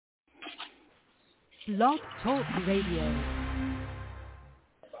Blog Talk Radio.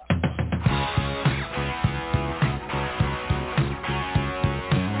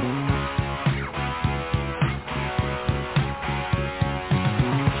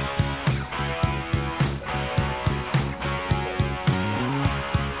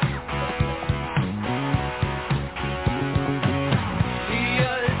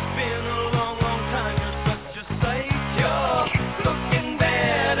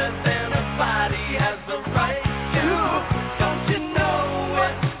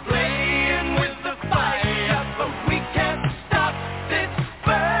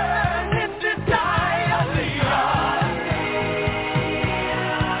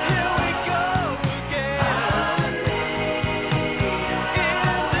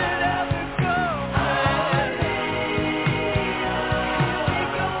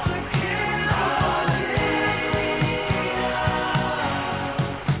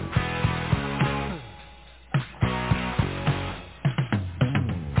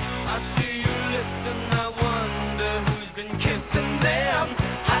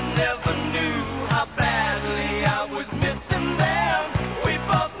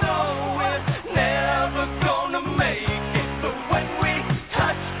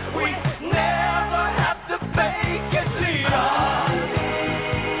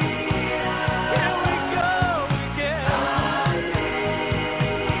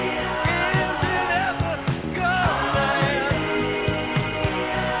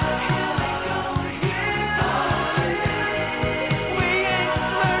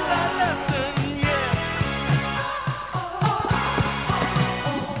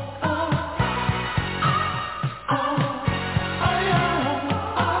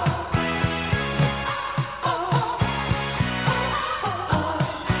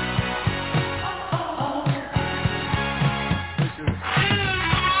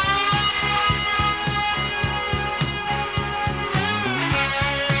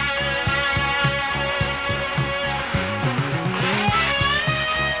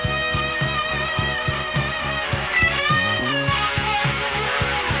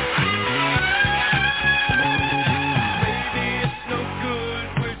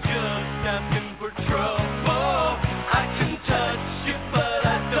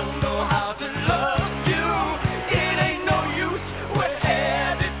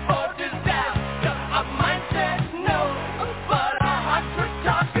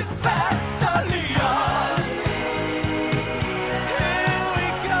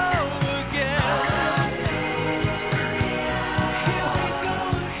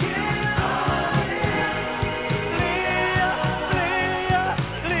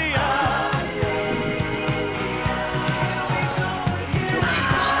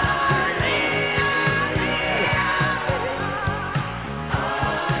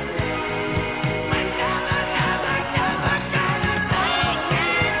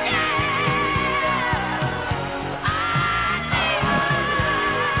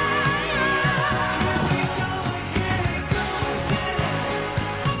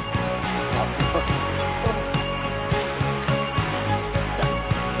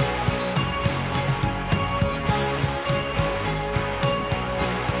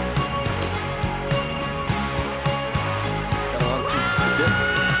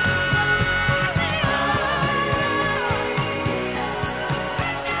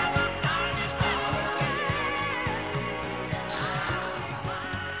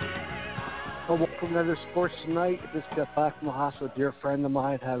 Welcome to another Sports Tonight. I just got back from the hospital. A dear friend of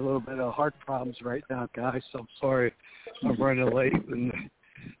mine had a little bit of heart problems right now, guys, so I'm sorry I'm running late. And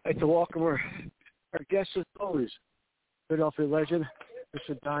I'd like to welcome our guest, as always, Philadelphia legend,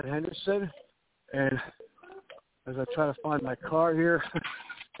 Mr. Don Henderson. And as I try to find my car here,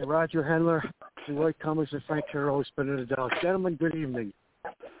 Roger Hendler, Roy Cummings, and Frank are always spinning it down. Gentlemen, good evening.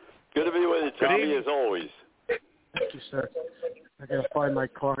 Good to be with you, Tommy, as always. Thank you, sir. I got to find my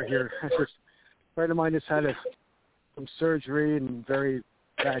car here. A friend of mine just had some surgery in very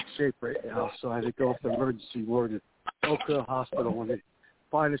bad shape right now, so I had to go up to the emergency ward at Oakville Hospital, one of the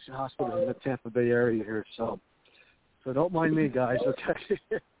finest hospitals in the Tampa Bay area here. So don't mind me, guys, okay?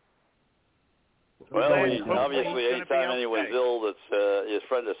 Well, obviously, anytime anyone's ill that's is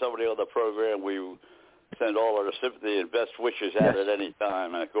friend of somebody on the program, we send all our sympathy and best wishes at any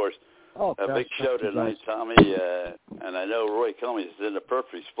time. And, of course, a big show tonight, Tommy, and I know Roy Cummings is in the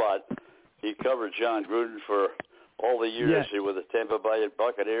perfect spot. He covered John Gruden for all the years with the Tampa Bay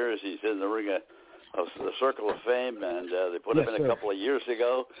Buccaneers. He's in the ring of the Circle of Fame, and they put him in a couple of years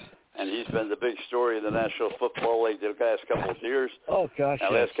ago. and he's been the big story in the National Football League the last couple of years. Oh, gosh.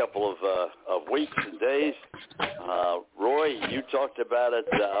 The last couple of weeks and days. Roy, you talked about it,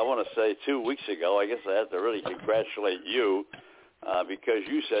 I want to say 2 weeks ago. I guess I have to really congratulate you because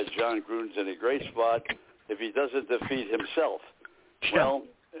you said John Gruden's in a great spot if he doesn't defeat himself. Well,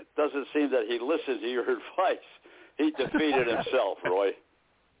 it doesn't seem that he listened to your advice. He defeated himself, Roy.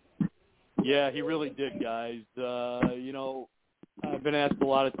 Yeah, he really did, guys. I've been asked a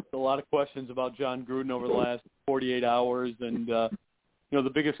lot of questions about John Gruden over the last 48 hours, and the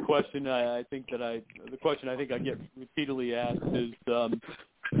biggest question I think I get repeatedly asked is,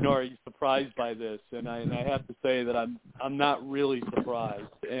 are you surprised by this? And I have to say that I'm not really surprised,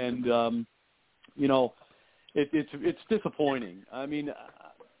 and it's disappointing. I mean,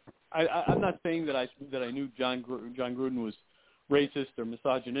 I'm not saying that I knew John Gruden was racist or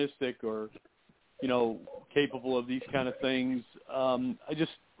misogynistic or capable of these kind of things.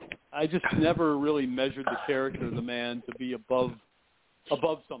 I just never really measured the character of the man to be above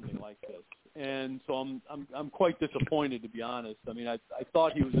something like this, and so I'm quite disappointed, to be honest. I mean, I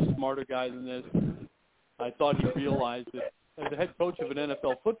thought he was a smarter guy than this. I thought he realized that as the head coach of an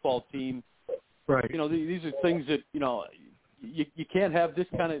NFL football team, right? These are things that you can't have these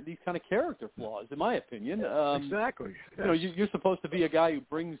kind of character flaws, in my opinion. Exactly. You're supposed to be a guy who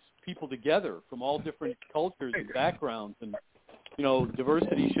brings people together from all different cultures and backgrounds, and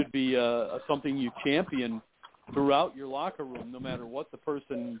diversity should be something you champion throughout your locker room, no matter what the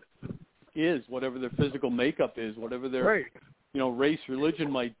person is, whatever their physical makeup is, whatever their race,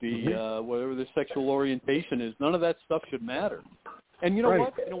 religion might be, whatever their sexual orientation is. None of that stuff should matter. And you know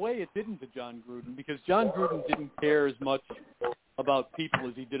what? In a way, it didn't to John Gruden, because John Gruden didn't care as much about people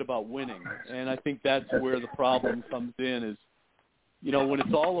as he did about winning. And I think that's where the problem comes in is, when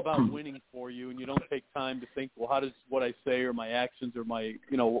it's all about winning for you and you don't take time to think, well, how does what I say or my actions or my,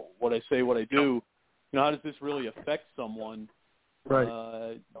 what I say, what I do, how does this really affect someone?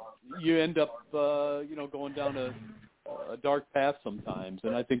 Right. You end up, going down a dark path sometimes.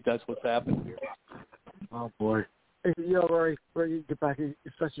 And I think that's what's happened here. Oh, boy. Rory, you get back,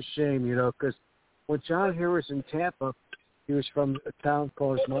 it's such a shame, because when John here was in Tampa, he was from a town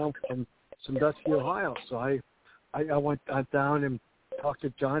called his mom from Sandusky, Ohio. So I went down and talked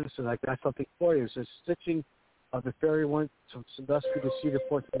to John and said, I got something for you. It was a stitching of the ferry went from Sandusky to Cedar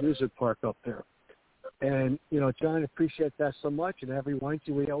Point Amusement Park up there. And, John appreciated that so much. And every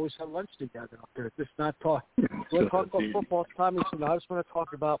Wednesday we always have lunch together up there. Just not talk. We'll talk about football. Tommy said, I just want to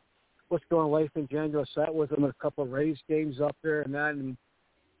talk about what's going on life in January. I sat with him at a couple of Rays games up there and that, and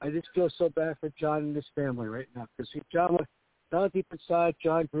I just feel so bad for John and his family right now, because John, down deep inside,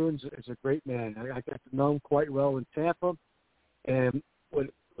 John Gruden is a great man. I got to know him quite well in Tampa, and when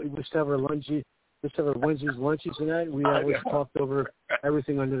we used to have our Wednesdays lunches and that, we always talked over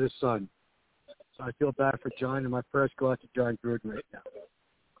everything under the sun. So I feel bad for John, and my prayers go out to John Gruden right now.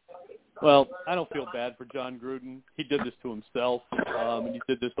 Well, I don't feel bad for John Gruden. He did this to himself, and he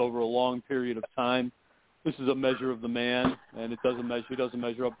did this over a long period of time. This is a measure of the man, and he doesn't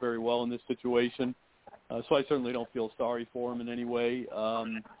measure up very well in this situation. So I certainly don't feel sorry for him in any way.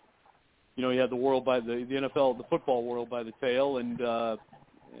 He had the world by the NFL, the football world by the tail, and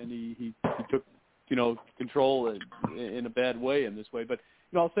he took control in a bad way in this way. But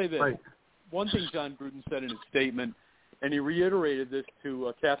I'll say this: one thing John Gruden said in his statement. And he reiterated this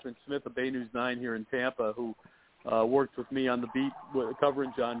to Catherine Smith of Bay News 9 here in Tampa, who worked with me on the beat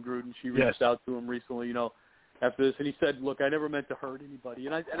covering John Gruden. She reached out to him recently, after this, and he said, "Look, I never meant to hurt anybody,"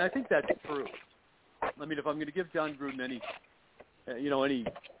 and I think that's true. I mean, if I'm going to give John Gruden any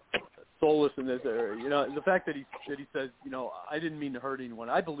solace in this, the fact that he says, I didn't mean to hurt anyone,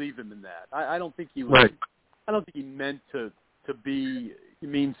 I believe him in that. I don't think he was. I don't think he meant to be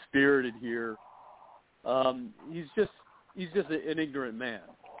mean-spirited here. He's just an ignorant man,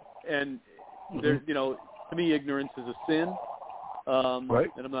 and there, to me, ignorance is a sin. And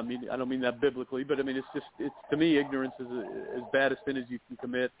I don't mean that biblically, but I mean it's to me, ignorance is as bad a sin as you can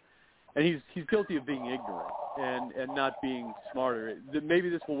commit, and he's guilty of being ignorant and not being smarter. Maybe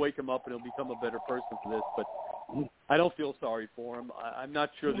this will wake him up and he'll become a better person for this, but I don't feel sorry for him. I'm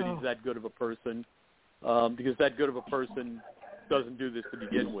not sure that he's that good of a person, because that good of a person doesn't do this to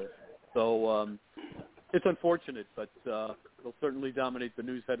begin with. So. It's unfortunate, but they'll certainly dominate the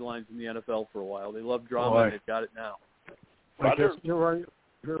news headlines in the NFL for a while. They love drama, and they've got it now. Roger. I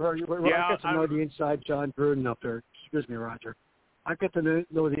get to know the inside John Gruden up there. Excuse me, Roger. I get to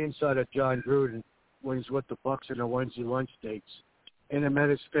know the inside of John Gruden when he's with the Bucs in the Wednesday lunch dates, and I met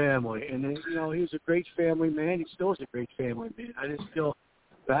his family. And then, he was a great family man. He still is a great family man. I just feel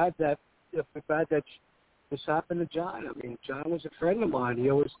bad that this happened to John. I mean, John was a friend of mine. He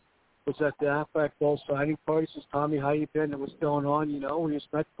always was at the Outback Bowl signing party. Says, Tommy, how you been? And what's going on? You know, we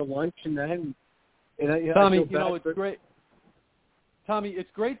just met for lunch and then. Tommy, it's great. Tommy, it's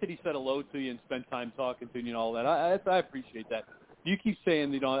great that he said hello to you and spent time talking to you and all that. I appreciate that. You keep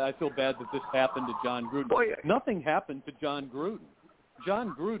saying, I feel bad that this happened to John Gruden. Oh, yeah. Nothing happened to John Gruden.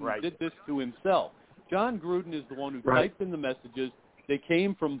 John Gruden did this to himself. John Gruden is the one who typed in the messages. They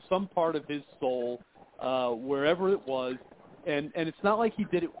came from some part of his soul, wherever it was, and it's not like he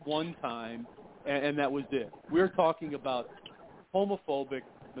did it one time and that was it. We're talking about homophobic,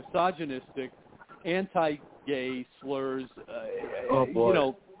 misogynistic, anti-gay slurs,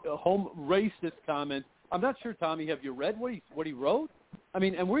 racist comments. I'm not sure, Tommy. Have you read what he wrote? I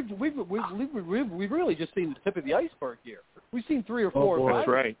mean, and we've really just seen the tip of the iceberg here. We've seen 3 or 4 or 5. That's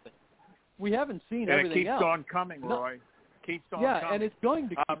right. We haven't seen and everything else. It keeps on coming, Roy. Keeps on coming. Yeah, and it's going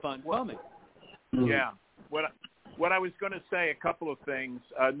to keep on coming. Yeah. What I was going to say, a couple of things.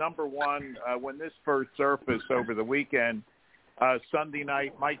 Number one, when this first surfaced over the weekend, Sunday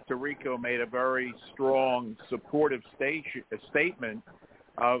night, Mike Tirico made a very strong, supportive statement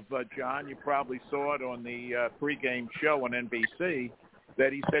of John. You probably saw it on the pregame show on NBC,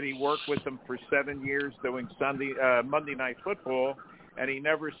 that he said he worked with him for 7 years doing Monday Night Football, and he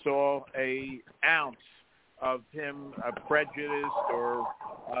never saw an ounce of him prejudiced or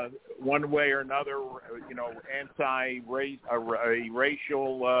one way or another,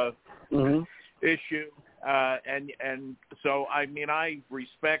 racial issue. And so, I mean, I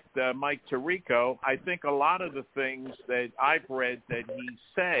respect Mike Tirico. I think a lot of the things that I've read that he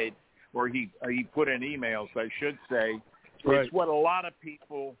said, or he put in emails, I should say, it's what a lot of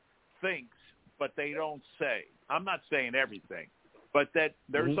people thinks, but they don't say. I'm not saying everything, but that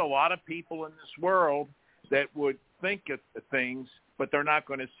there's a lot of people in this world that would think of things, but they're not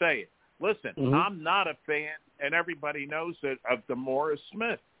going to say it. Listen, I'm not a fan, and everybody knows it, of DeMaurice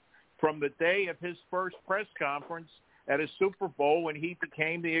Smith. From the day of his first press conference at a Super Bowl when he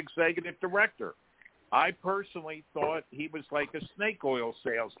became the executive director, I personally thought he was like a snake oil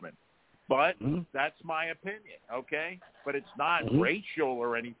salesman. But that's my opinion, okay? But it's not racial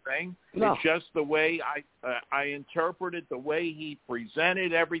or anything. No. It's just the way I interpreted the way he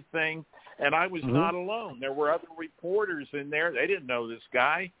presented everything, and I was not alone. There were other reporters in there. They didn't know this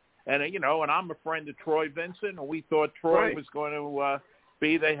guy. And, and I'm a friend of Troy Vincent, and we thought Troy was going to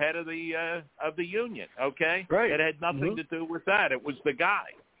be the head of the union, okay? Right. It had nothing to do with that. It was the guy.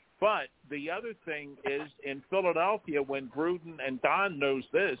 But the other thing is, in Philadelphia, when Gruden, and Don knows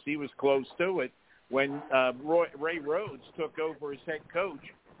this, he was close to it, when Ray Rhodes took over as head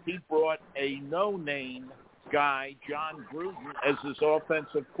coach, he brought a no-name guy, John Gruden, as his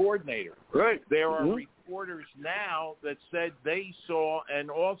offensive coordinator. Right. There are reporters now that said they saw,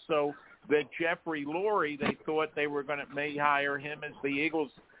 and also that Jeffrey Lurie, they thought they were going to may hire him as the Eagles'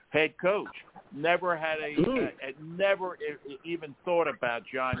 head coach. Never had never even thought about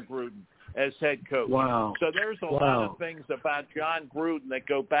John Gruden as head coach. Wow. So there's a lot of things about John Gruden that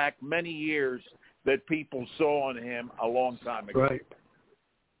go back many years that people saw in him a long time ago. Right.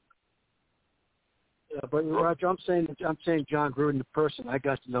 Yeah, but Roger, I'm saying John Gruden, the person I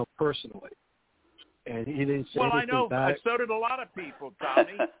got to know personally, and he didn't say anything I know. Bad. So did a lot of people,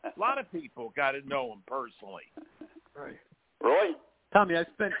 Tommy. A lot of people got to know him personally. Right. Roy? Tommy, I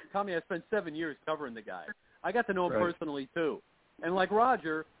spent 7 years covering the guy. I got to know him personally too. And like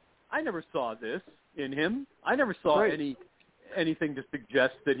Roger, I never saw this in him. I never saw anything to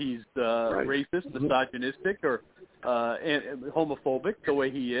suggest that he's racist, misogynistic, or homophobic the way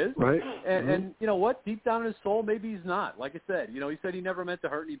he is. Right. And you know what? Deep down in his soul, maybe he's not. Like I said, he said he never meant to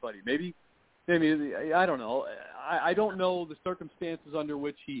hurt anybody. Maybe I don't know. I don't know the circumstances under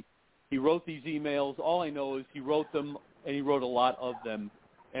which he wrote these emails. All I know is he wrote them, and he wrote a lot of them.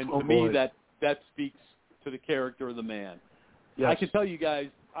 And to me, that speaks to the character of the man. Yes. I can tell you guys,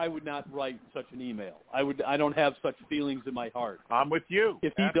 I would not write such an email. I don't have such feelings in my heart. I'm with you.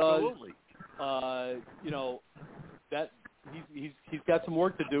 If he Absolutely. does, that he's got some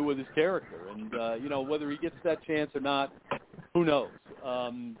work to do with his character, and whether he gets that chance or not, who knows?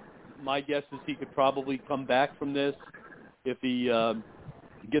 My guess is he could probably come back from this if he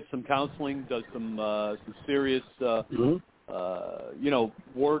gets some counseling, does some serious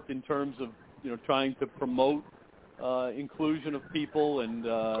work in terms of trying to promote inclusion of people and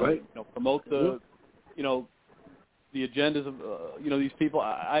promote the the agendas of these people.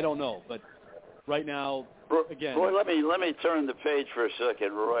 I don't know, but right now, again, Roy, let me turn the page for a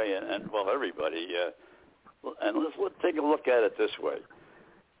second, Roy, and everybody, and let's take a look at it this way.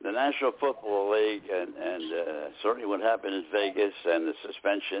 The National Football League and certainly what happened in Vegas and the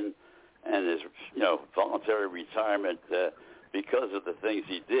suspension and his voluntary retirement because of the things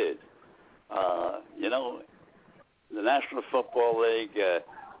he did. The National Football League,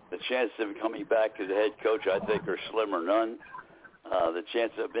 the chances of him coming back as the head coach, I think, are slim or none. The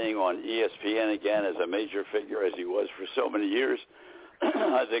chance of being on ESPN again as a major figure, as he was for so many years,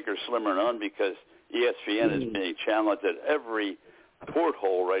 I think are slim or none, because ESPN is being challenged at every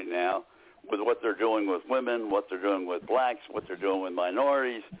porthole right now with what they're doing with women, what they're doing with blacks, what they're doing with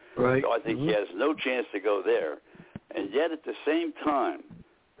minorities. Right. So I think he has no chance to go there. And yet at the same time,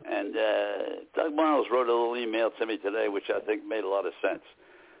 and Doug Miles wrote a little email to me today, which I think made a lot of sense.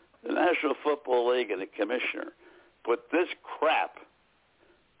 The National Football League and the commissioner put this crap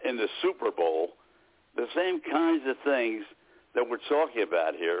in the Super Bowl, the same kinds of things that we're talking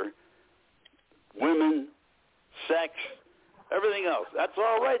about here, women, sex, everything else. That's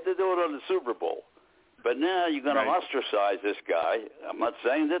all right to do it on the Super Bowl. But now you're going to ostracize this guy. I'm not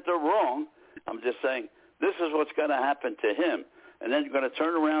saying that they're wrong. I'm just saying this is what's going to happen to him. And then you're going to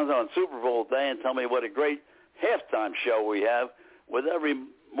turn around on Super Bowl day and tell me what a great halftime show we have with every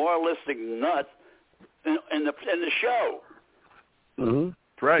moralistic nut in the show. Mm-hmm.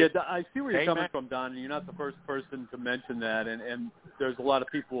 Right. Yeah, I see where you're coming from, Don, and you're not the first person to mention that. And there's a lot of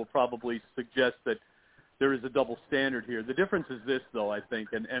people who will probably suggest that there is a double standard here. The difference is this, though, I think.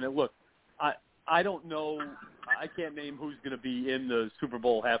 And look, I don't know. I can't name who's going to be in the Super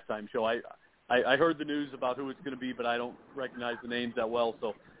Bowl halftime show. I heard the news about who it's going to be, but I don't recognize the names that well,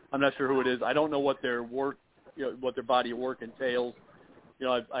 so I'm not sure who it is. I don't know what their work, what their body of work entails.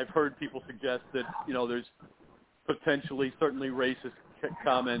 I've heard people suggest that there's potentially certainly racist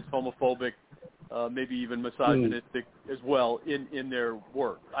comments, homophobic, maybe even misogynistic as well in their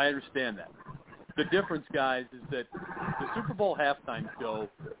work. I understand that. The difference, guys, is that the Super Bowl halftime show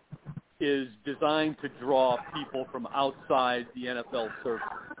is designed to draw people from outside the NFL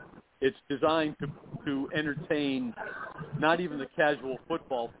circle. It's designed to entertain not even the casual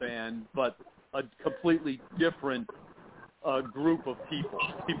football fan, but a completely different group of people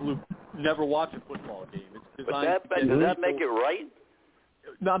who never watch a football game. It's designed does that make it right?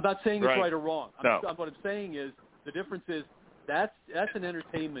 No, I'm not saying it's right or wrong. No. What I'm saying is the difference is that's an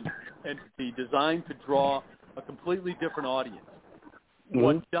entertainment entity designed to draw a completely different audience. Mm-hmm.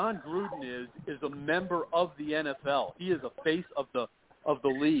 What John Gruden is a member of the NFL. He is a face of the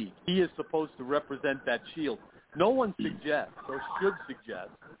league. He is supposed to represent that shield. No one suggests or should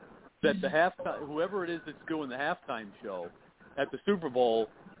suggest that whoever it is that's doing the halftime show at the Super Bowl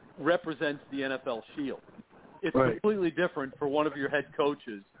represents the NFL shield. It's completely different for one of your head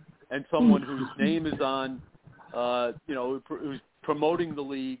coaches and someone whose name is on, who's promoting the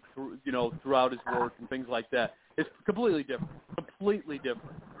league, throughout his work and things like that. It's completely different.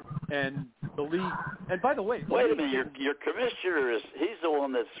 And the league, and by the way, wait a minute, your commissioner he's the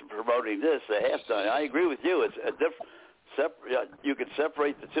one that's promoting this, the halftime. I agree with you. It's a different. You can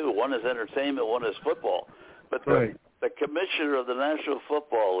separate the two. One is entertainment, one is football. But the commissioner of the National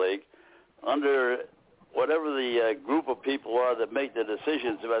Football League, under whatever the group of people are that make the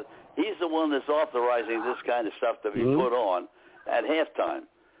decisions about, he's the one that's authorizing this kind of stuff to be put on at halftime.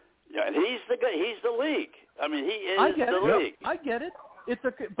 Yeah, and he's the league. I mean, he is the league. I get it.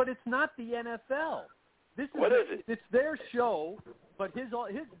 But it's not the NFL. What is it? It's their show, but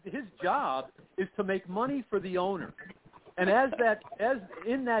his job is to make money for the owner. And as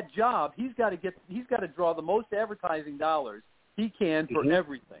in that job, he's got to draw the most advertising dollars he can for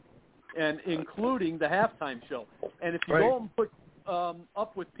everything, and including the halftime show. And if you go and put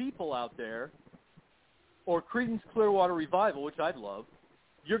up with people out there, or Creedence Clearwater Revival, which I'd love,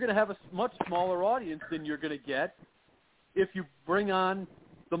 you're going to have a much smaller audience than you're going to get if you bring on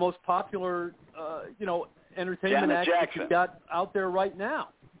the most popular, entertainment act that you've got out there right now.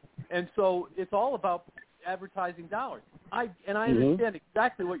 And so it's all about advertising dollars. I understand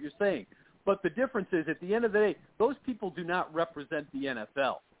exactly what you're saying. But the difference is, at the end of the day, those people do not represent the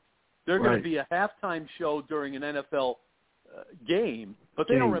NFL. They're going to be a halftime show during an NFL game, but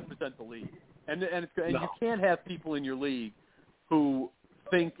they don't represent the league. And you can't have people in your league who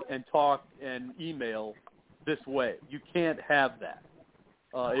think and talk and email this way. You can't have that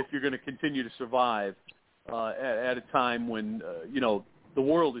if you're going to continue to survive at a time when the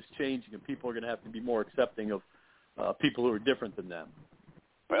world is changing and people are going to have to be more accepting of people who are different than them.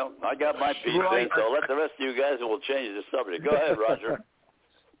 Well, I got my piece in, so I'll let the rest of you guys, and we'll change the subject. Go ahead, Roger.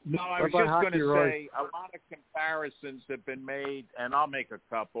 No, I was just going to say a lot of comparisons have been made, and I'll make a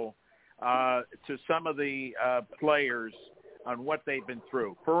couple, to some of the players on what they've been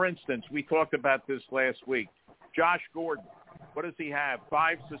through. For instance, we talked about this last week. Josh Gordon, what does he have?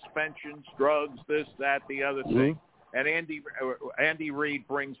 5 suspensions, drugs, this, that, the other thing. And Andy Reid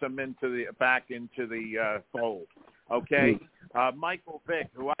brings him back into the fold. Okay, Michael Vick,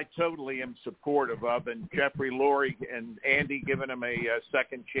 who I totally am supportive of, and Jeffrey Lurie and Andy giving him a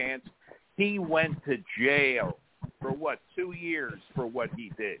second chance, he went to jail for, 2 years for what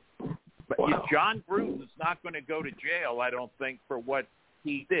he did. But John Gruden's not going to go to jail, I don't think, for what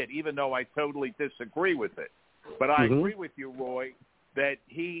he did, even though I totally disagree with it. But I agree with you, Roy, that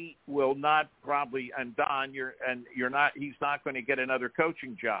he will not probably, and Don, he's not going to get another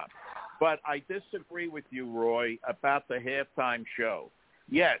coaching job. But I disagree with you, Roy, about the halftime show.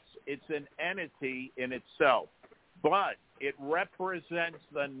 Yes, it's an entity in itself, but it represents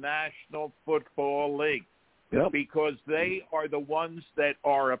the National Football League because they are the ones that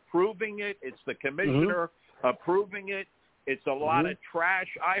are approving it. It's the commissioner approving it. It's a lot of trash.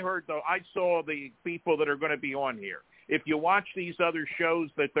 I saw the people that are going to be on here. If you watch these other shows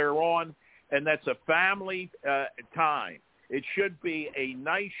that they're on, and that's a family time, it should be a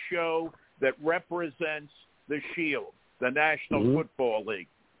nice show that represents the Shield, the National Football League.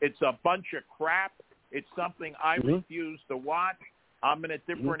 It's a bunch of crap. It's something I refuse to watch. I'm in a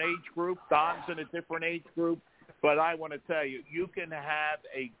different age group. Don's in a different age group. But I want to tell you, you can have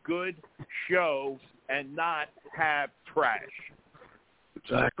a good show and not have trash.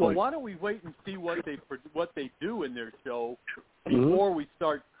 Exactly. Well, why don't we wait and see what they do in their show before we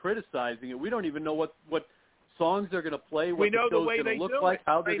start criticizing it? We don't even know what songs they're going to play, what the show's going to look like,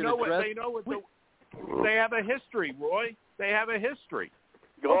 how they're going to dress. They have a history, Roy. They have a history.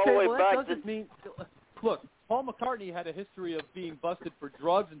 That doesn't mean – look, Paul McCartney had a history of being busted for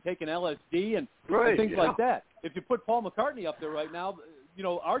drugs and taking LSD and things like that. If you put Paul McCartney up there right now,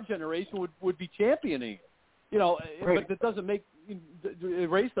 our generation would be championing it. But that doesn't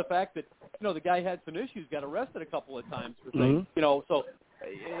erase the fact that, the guy had some issues, got arrested a couple of times for things, So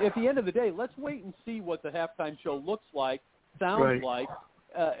at the end of the day, let's wait and see what the halftime show looks like, sounds like,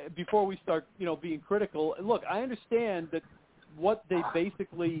 before we start, being critical. Look, I understand that what they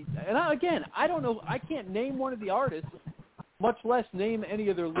basically, and I don't know, I can't name one of the artists, much less name any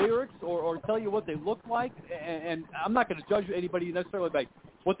of their lyrics or tell you what they look like, and I'm not going to judge anybody necessarily by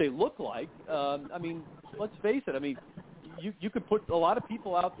what they look like. Let's face it, you could put a lot of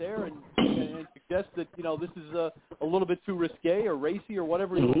people out there and suggest that, this is a little bit too risque or racy or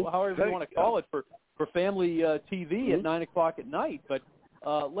whatever, however you want to call it for family TV at 9 o'clock at night, but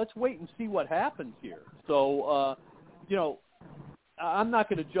let's wait and see what happens here. So, I'm not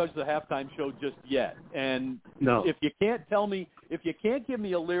going to judge the halftime show just yet. And if you can't give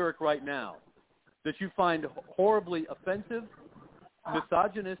me a lyric right now that you find horribly offensive,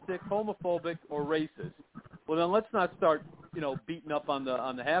 misogynistic, homophobic, or racist, well, then let's not start, beating up on the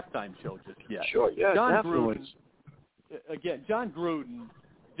halftime show just yet. Sure, yeah, definitely. John Gruden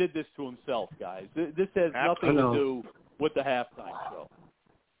did this to himself, guys. This has nothing to do with the halftime show.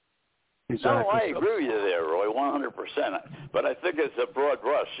 Exactly. No, I agree with you there, Roy, 100%. But I think it's a broad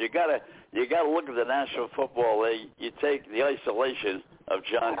brush. You gotta look at the National Football League. You take the isolation of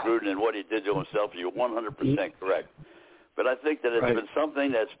John Gruden and what he did to himself. You're 100% correct. But I think that it's been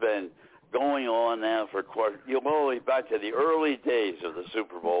something that's been going on now for all the way back to the early days of the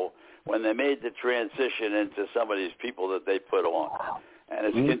Super Bowl when they made the transition into some of these people that they put on. And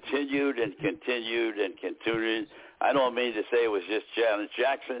it's continued and continued and continued. I don't mean to say it was just Janet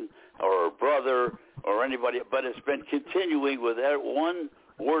Jackson or her brother or anybody, but it's been continuing with one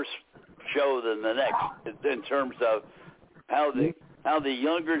worse show than the next in terms of how the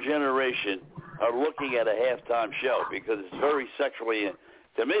younger generation are looking at a halftime show, because it's very sexually,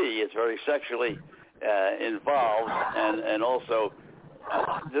 to me, it's very sexually involved, and also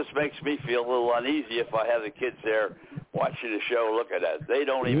this makes me feel a little uneasy if I have the kids there watching the show, look at that. They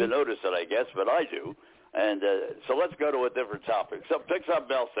don't even notice it, I guess, but I do. And so let's go to a different topic. So pick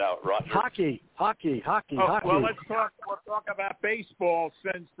something else out, Roger. Hockey. Well, we'll talk about baseball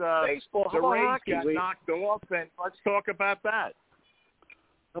since the Rays got knocked off, and let's talk about that.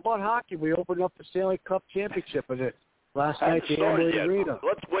 How about hockey? We opened up the Stanley Cup Championship in it last night at the Amalie Arena.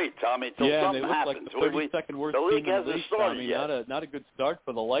 Let's wait, Tommy, until something happens. Like the 32nd worst the league team in hasn't the league, started Tommy. yet. Not a good start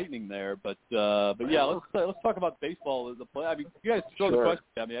for the Lightning there, but yeah, let's talk about baseball. You guys throw the question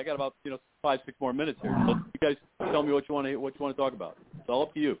at me. I got about 5-6 more minutes here. So you guys tell me what you want to talk about. It's all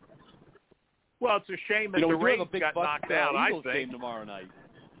up to you. Well, it's a shame that the Rays got knocked out. Eagles game tomorrow night.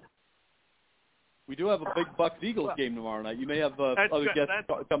 We do have a big Bucs-Eagles game tomorrow night. You may have other guests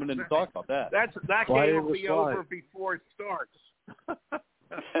coming in to talk about that. That game will be over before it starts.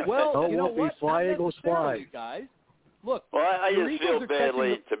 Well, you know what? Fly, Eagles, fly. Guys. Look, well, I just feel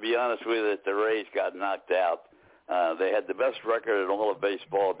badly, to be honest with you, that the Rays got knocked out. They had the best record in all of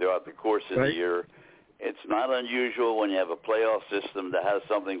baseball throughout the course of the year. It's not unusual when you have a playoff system to have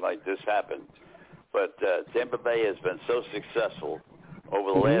something like this happen. but Tampa Bay has been so successful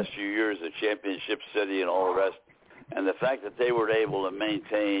over the last few years at Championship City and all the rest, and the fact that they were able to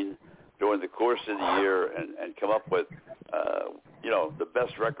maintain during the course of the year and come up with, the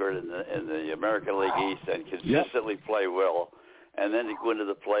best record in the American League East and consistently play well, and then to go into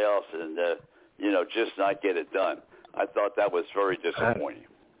the playoffs and, just not get it done. I thought that was very disappointing.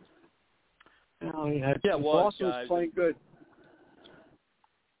 Boston was playing good.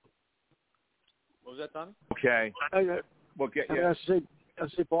 What was that, Tommy? Okay. I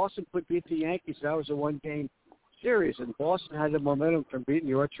say Boston beat the Yankees. That was a one-game series, and Boston had the momentum from beating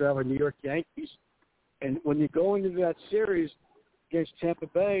the Orchard New York Yankees. And when you go into that series against Tampa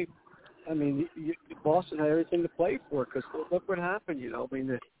Bay, I mean, Boston had everything to play for because look what happened,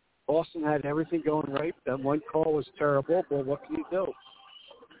 Boston had everything going right. That one call was terrible, but what can you do?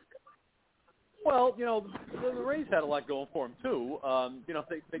 Well, the Rays had a lot going for them, too.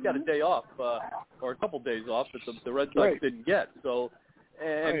 They got a day off or a couple days off that the Red Sox didn't get. So,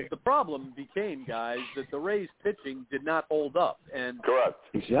 the problem became, guys, that the Rays pitching did not hold up. And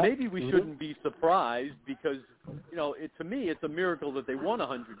maybe we shouldn't be surprised because, to me, it's a miracle that they won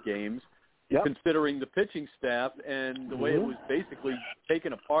 100 games, considering the pitching staff and the way it was basically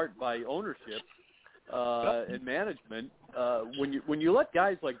taken apart by ownership and management. When you let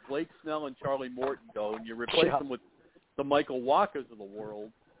guys like Blake Snell and Charlie Morton go and you replace them with the Michael Walkers of the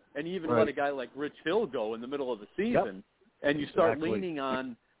world, and you even let a guy like Rich Hill go in the middle of the season, and you start leaning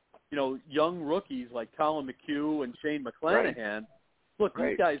on, young rookies like Colin McHugh and Shane McClanahan. Look,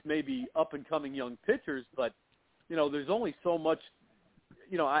 these guys may be up-and-coming young pitchers, but, there's only so much,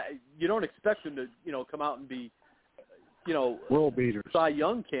 you don't expect them to, come out and be, world beaters, Cy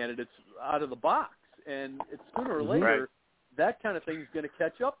Young candidates out of the box. And it's sooner or later, that kind of thing is going to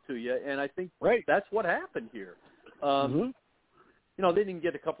catch up to you, and I think that's what happened here. They didn't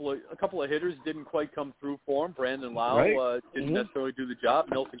get a couple of hitters didn't quite come through for him. Brandon Lau didn't necessarily do the job.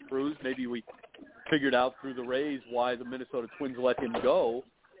 Nelson Cruz, maybe we figured out through the Rays why the Minnesota Twins let him go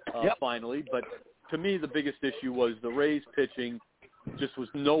finally. But to me, the biggest issue was the Rays pitching just was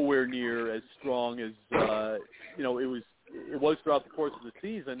nowhere near as strong as it was throughout the course of the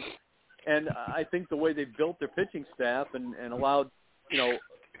season. And I think the way they built their pitching staff and allowed,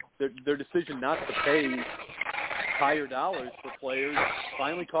 their decision not to pay higher dollars for players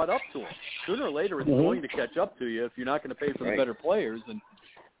finally caught up to them. Sooner or later, it's going to catch up to you if you're not going to pay for the better players. And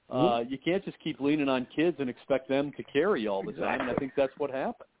you can't just keep leaning on kids and expect them to carry all the time. And I think that's what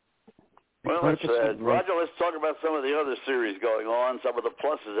happened. Well, Roger, let's talk about some of the other series going on, some of the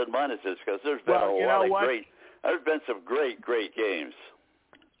pluses and minuses, because there's been some great games.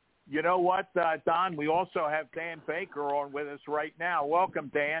 You know what, Don? We also have Dan Baker on with us right now.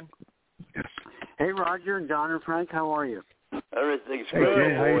 Welcome, Dan. Hey, Roger and Don and Frank. How are you? Everything's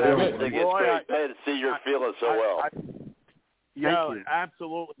great. Everything is great. Glad to see you're feeling so well. Yeah,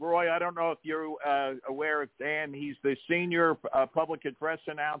 absolutely. Roy, I don't know if you're aware of Dan. He's the senior public address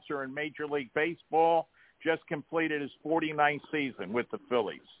announcer in Major League Baseball. Just completed his 49th season with the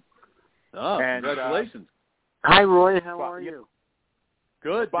Phillies. Oh, congratulations. Hi, Roy. How are you?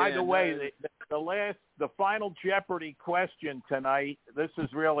 Good. By the way, the final Jeopardy question tonight, this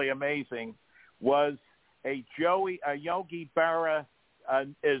is really amazing, was a Yogi Berra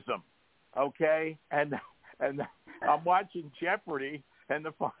ism, okay? And I'm watching Jeopardy, and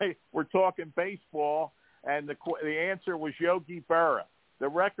we're talking baseball, and the answer was Yogi Berra. The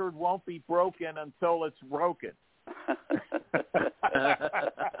record won't be broken until it's broken.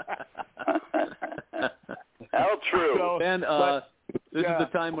 How true. And this is the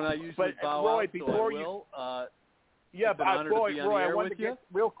time when I usually bow Roy, out, so I will. Roy, I wanted to get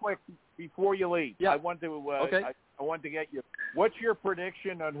real quick before you leave. Yeah. I wanted to get you. What's your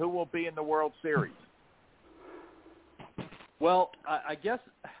prediction on who will be in the World Series? Well, I guess,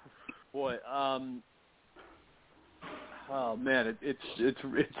 boy, oh man, it's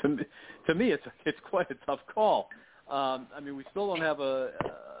to me it's quite a tough call. I mean, we still don't have a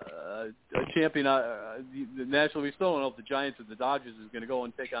champion. Nationally, we still don't know if the Giants or the Dodgers is going to go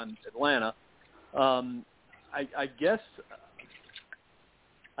and take on Atlanta. I guess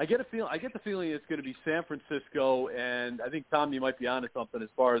I get the feeling it's going to be San Francisco, and I think, Tom, you might be onto something as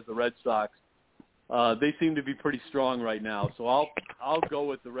far as the Red Sox. They seem to be pretty strong right now, so I'll go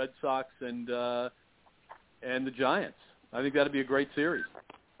with the Red Sox and the Giants. I think that'll be a great series.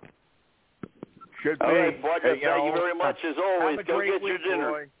 Should be. All right, Roger, thank you very much as always. Have a Go great get your week, dinner.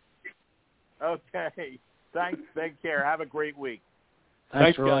 Roy. Okay. Thanks. Take care. Have a great week.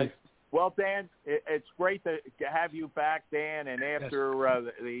 Thanks guys. Well, Dan, it's great to have you back, Dan. And after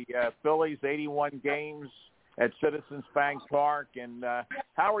the Phillies' 81 games, at Citizens Bank Park. And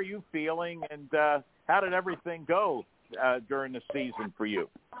how are you feeling? And how did everything go during the season for you?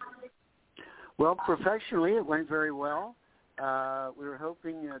 Well, professionally, it went very well. We were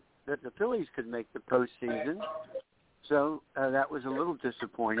hoping that the Phillies could make the postseason, so that was a little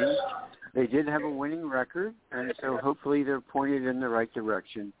disappointing. They did have a winning record, and so hopefully they're pointed in the right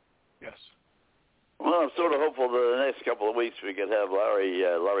direction. Yes. Well, I'm sort of hopeful that the next couple of weeks we could have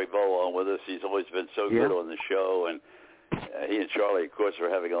Larry Boewl on with us. He's always been so good on the show, and he and Charlie, of course, are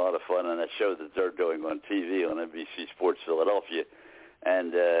having a lot of fun on that show that they're doing on TV on NBC Sports Philadelphia.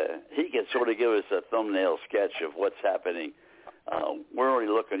 And he can sort of give us a thumbnail sketch of what's happening. We're only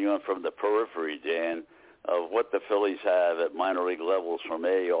looking on from the periphery, Dan, of what the Phillies have at minor league levels from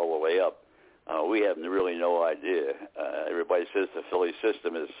A all the way up. We have really no idea. Everybody says the Philly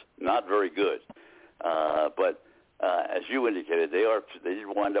system is not very good. But as you indicated, they did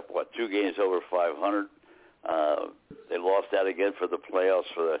wind up, 2 games over 500. They lost that again for the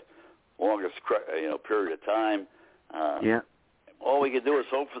playoffs for the longest period of time. All we can do is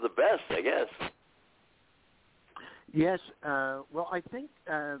hope for the best, I guess. Yes. Well, I think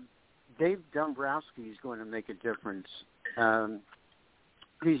Dave Dombrowski is going to make a difference.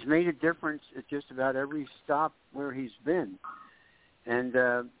 He's made a difference at just about every stop where he's been. And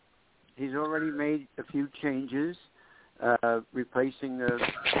he's already made a few changes, replacing the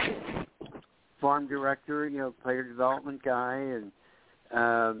farm director, player development guy. And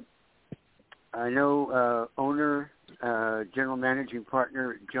I know owner, general managing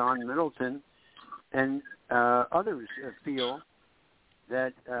partner John Middleton, and others feel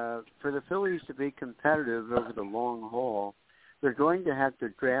that for the Phillies to be competitive over the long haul, they're going to have to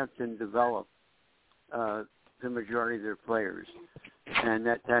draft and develop the majority of their players, and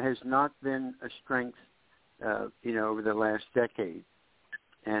that has not been a strength, over the last decade,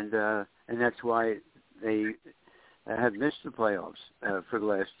 and that's why they have missed the playoffs for the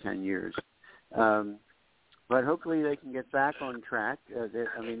last 10 years. But hopefully they can get back on track.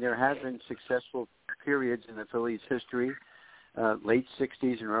 There have been successful periods in the Phillies' history, late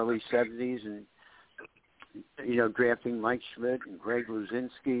 60s and early 70s, and, drafting Mike Schmidt and Greg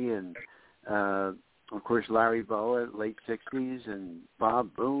Luzinski and, of course, Larry Boehl, late 60s, and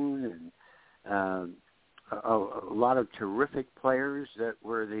Bob Boone, and a lot of terrific players that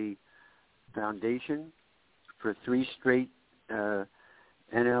were the foundation for 3 straight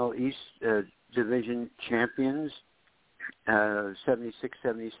NL East Division champions, 76,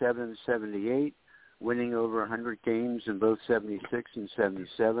 77, 78, winning over 100 games in both 76 and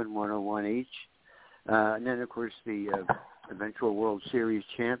 77, 101 each. And then, of course, the eventual World Series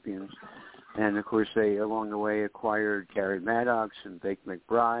champions. And, of course, they, along the way, acquired Gary Maddox and Vic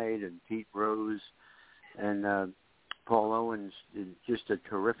McBride and Pete Rose. And Paul Owens did just a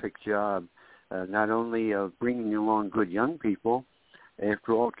terrific job, not only of bringing along good young people.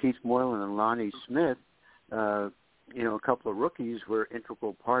 After all, Keith Moylan and Lonnie Smith, a couple of rookies were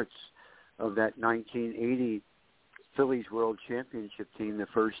integral parts of that 1980 Phillies World Championship team, the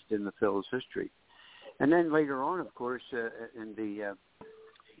first in the Phillies history. And then later on, of course, in the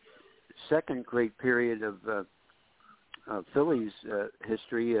second great period of Phillies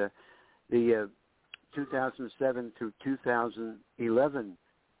history, the 2007 through 2011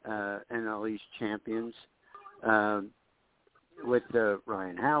 NL East champions, with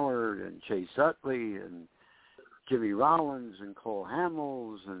Ryan Howard and Chase Utley and Jimmy Rollins and Cole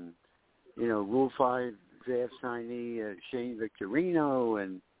Hamels and, Rule 5 draft signee Shane Victorino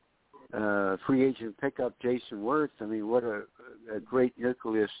and free agent pickup Jason Wirth. What a great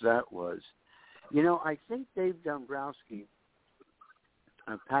nucleus that was. I think Dave Dombrowski,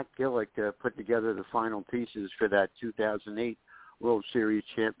 Pat Gillick put together the final pieces for that 2008 World Series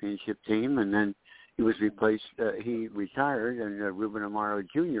championship team, and then he was replaced. He retired, and Ruben Amaro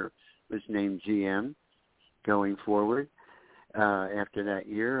Jr. was named GM going forward after that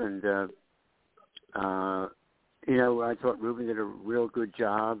year. And I thought Ruben did a real good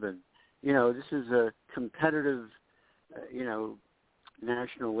job. And this is a competitive,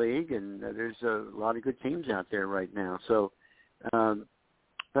 National League, and there's a lot of good teams out there right now. So,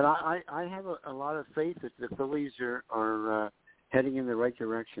 but I have a lot of faith that the Phillies are heading in the right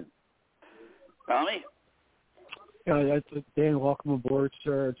direction. Tommy? Dan, welcome aboard,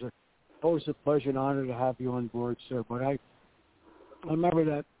 sir. It's always a pleasure and honor to have you on board, sir. But I remember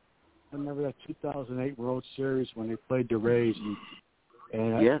that 2008 World Series when they played the Rays,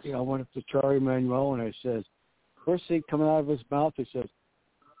 and yes. I went up to Charlie Manuel and I said, first thing coming out of his mouth, he said,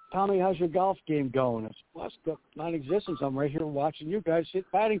 "Tommy, how's your golf game going?" I said, "Well, it's non-existent. I'm right here watching you guys hit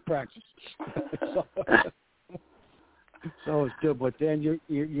batting practice." So it's good. But Dan,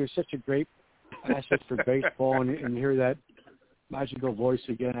 you're such a great asset for baseball and hear that magical voice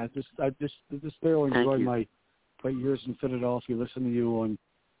again. I just thoroughly enjoyed my years in Philadelphia, listening to you on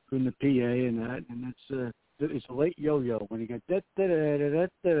doing the PA and that, and it's a late yo-yo when you get da da da da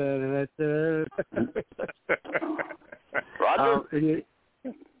da da da. Roger.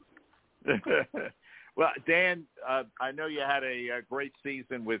 Well, Dan, I know you had a great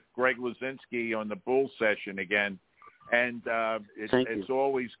season with Greg Luzinski on the Bull Session again, and it's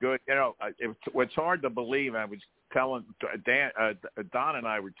always good. You know, it's hard to believe. I was telling Dan, Don and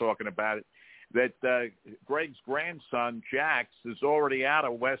I were talking about it, that Greg's grandson, Jax, is already out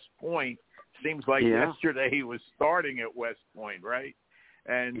of West Point. Seems like yesterday he was starting at West Point, right?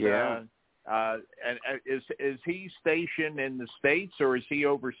 And is he stationed in the States or is he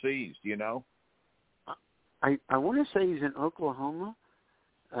overseas? Do you know? I want to say he's in Oklahoma.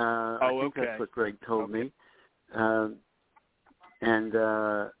 I think that's what Greg told me. And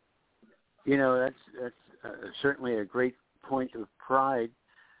you know, that's certainly a great point of pride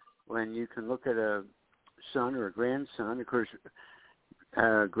when you can look at a son or a grandson. Of course,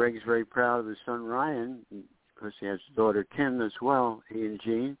 Greg's very proud of his son Ryan, because he has a daughter Kim as well, he and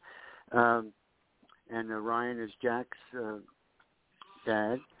Jean. And Ryan is Jack's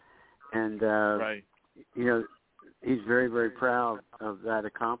dad. And, you know, he's very, very proud of that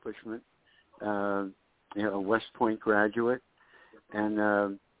accomplishment. You know, a West Point graduate.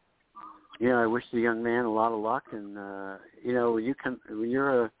 And, you know, I wish the young man a lot of luck. And, you know, when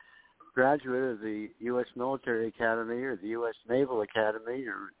you're a graduate of the U.S. Military Academy or the U.S. Naval Academy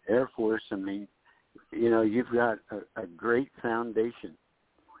or Air Force, I mean, you know, you've got a great foundation.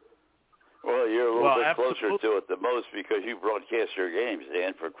 Well, you're a little bit closer to it than most because you broadcast your games,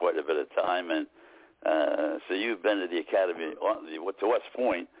 Dan, for quite a bit of time. And so you've been to the Academy, to West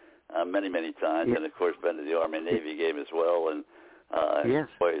Point many, many times, and, of course, been to the Army-Navy game as well. And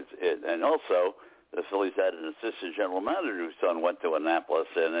and also, the Phillies had an assistant general manager whose son went to Annapolis,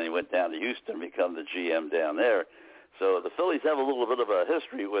 and then he went down to Houston to become the GM down there. So the Phillies have a little bit of a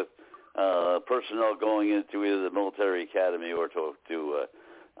history with personnel going into either the military academy or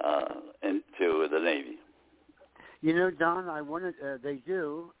into the Navy. You know, Don, they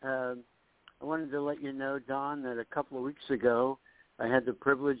do. I wanted to let you know, Don, that a couple of weeks ago, I had the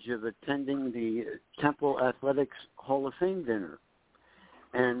privilege of attending the Temple Athletics Hall of Fame dinner.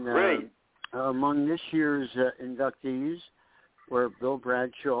 And among this year's inductees were Bill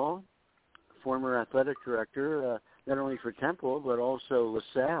Bradshaw, former athletic director, not only for Temple, but also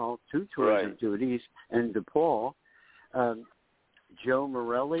LaSalle, 2 tours of duties, and DePaul, Joe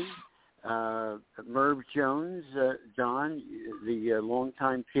Morelli, Merv Jones, Don, the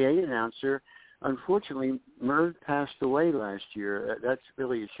longtime PA announcer. Unfortunately, Merv passed away last year. That's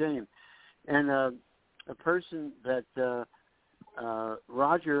really a shame. And a person that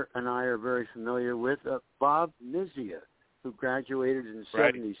Roger and I are very familiar with, Bob Mizia, who graduated in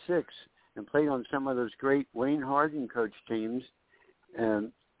 76 and played on some of those great Wayne Harden coach teams.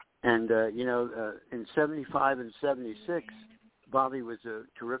 And you know, in 75 and 76, Bobby was a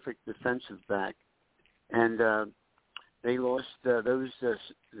terrific defensive back. And they lost those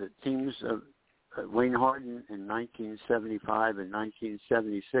teams of Wayne Harden in 1975 and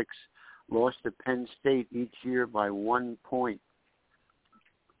 1976, lost to Penn State each year by 1 point.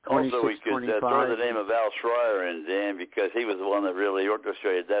 Also, we could throw the name of Al Schreier in, Dan, because he was the one that really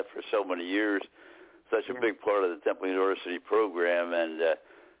orchestrated that for so many years, such a big part of the Temple University program. And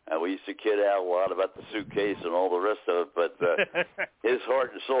we used to kid Al a lot about the suitcase and all the rest of it, but his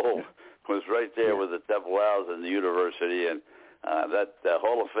heart and soul was right there with the Temple Owls and the university. And that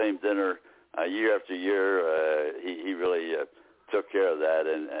Hall of Fame dinner, year after year, he really took care of that,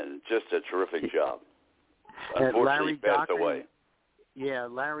 and just a terrific job. Unfortunately, he passed away. Yeah,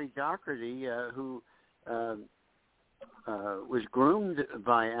 Larry Doherty, who was groomed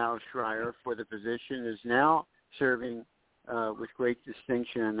by Al Schreier for the position, is now serving with great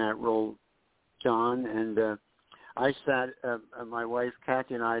distinction in that role, John. And I sat, my wife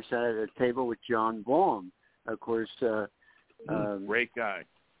Capt and I sat at a table with John Baum, of course. Great guy.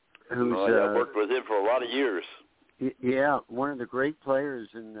 Who's I worked with him for a lot of years. Yeah, one of the great players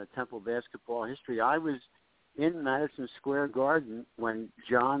in Temple basketball history. I was in Madison Square Garden when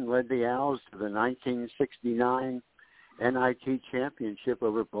John led the Owls to the 1969 NIT championship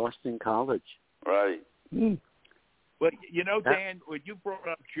over Boston College. Right. Well, you know, Dan, when you brought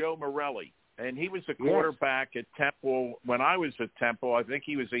up Joe Morelli, and he was a quarterback at Temple when I was at Temple. I think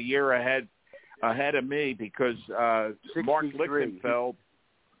he was a year ahead of me because Mark Lichtenfeld.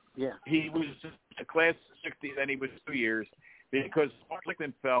 He was a class of 60, then he was 2 years, because Mark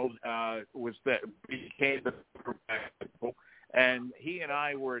Lichtenfeld became the quarterback, And he and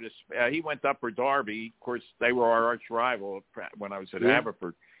I were he went to Upper Darby. Of course, they were our arch rival when I was at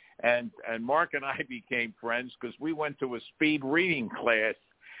Haverford. And Mark and I became friends because we went to a speed reading class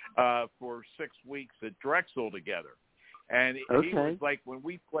for 6 weeks at Drexel together. And he was like, when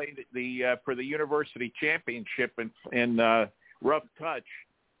we played for the university championship in rough touch,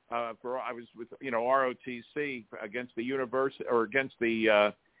 I was with ROTC against the university or against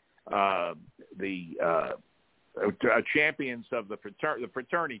the champions of the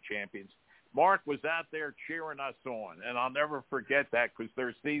fraternity champions. Mark was out there cheering us on, and I'll never forget that because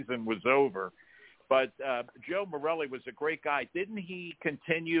their season was over. But Joe Morelli was a great guy. Didn't he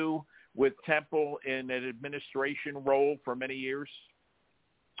continue with Temple in an administration role for many years?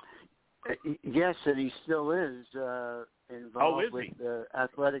 Yes, and he still is involved with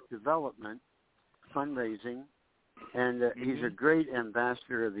athletic development, fundraising, and he's a great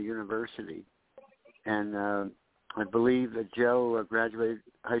ambassador of the university. And I believe that Joe graduated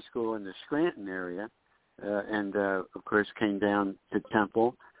high school in the Scranton area and, of course, came down to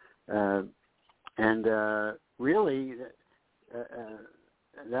Temple. Really,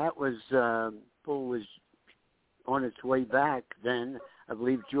 that was on its way back then. I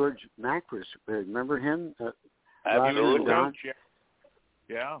believe George Macris, remember him? Absolutely.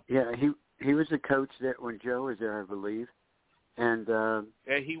 Yeah. Yeah, he was the coach there when Joe was there, I believe. And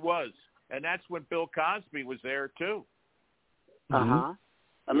yeah, he was. And that's when Bill Cosby was there, too. Uh-huh.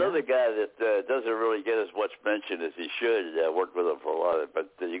 Another guy that doesn't really get as much mention as he should. Worked with him for a lot of it, but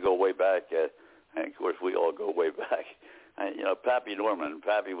you go way back, and of course we all go way back. Pappy Norman.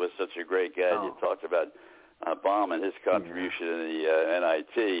 Pappy was such a great guy. You talked about Baum and his contribution in the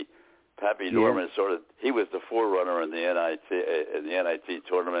NIT. Pappy Norman he was the forerunner in the NIT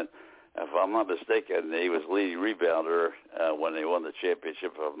tournament. If I'm not mistaken, he was leading rebounder when they won the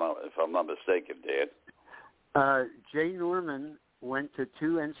championship. If I'm not mistaken, Dan. Jay Norman went to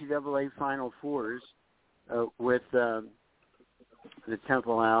 2 NCAA Final Fours with the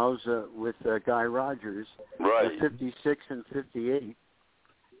Temple Owls with Guy Rogers, right? 56 and 58,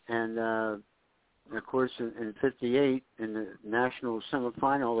 and of course in 58 in the national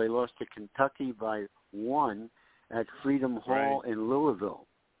semifinal they lost to Kentucky by 1 at Freedom Hall in Louisville.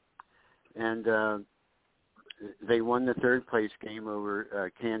 And they won the third place game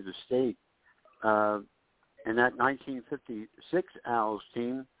over Kansas State. And that 1956 Owls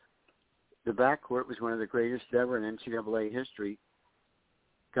team, the backcourt was one of the greatest ever in NCAA history.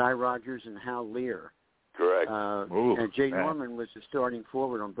 Guy Rogers and Hal Lear. Correct. And Jay Norman was the starting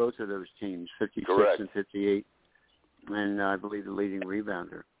forward on both of those teams, 56 and 58, and I believe the leading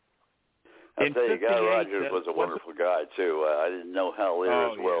rebounder. I'll tell you, Guy Rogers was a wonderful guy, too. I didn't know Hal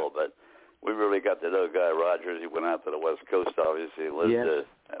Lear as well, but we really got to know Guy Rogers. He went out to the West Coast, obviously, lived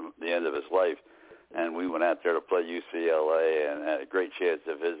the end of his life, and we went out there to play UCLA and had a great chance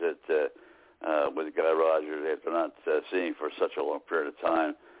to visit with Guy Rogers after not seeing for such a long period of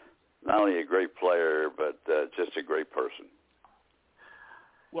time. Not only a great player, but just a great person.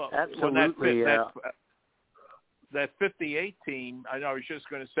 Well, absolutely. That 58 team, I was just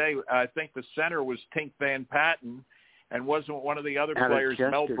going to say, I think the center was Tink Van Patten, and wasn't one of the other players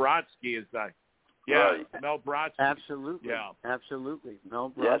Mel Brodsky is that? Yeah, right. Mel Brodsky. Absolutely. Yeah. Absolutely. Mel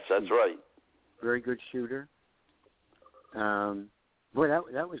Brodsky. Yes, that's right. Very good shooter. Boy,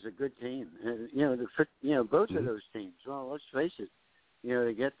 that was a good team. Both of those teams. Well, let's face it.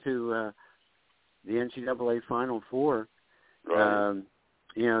 They get to the NCAA Final Four. Right.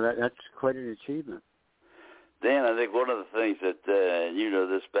 That's quite an achievement. Dan, I think one of the things that you know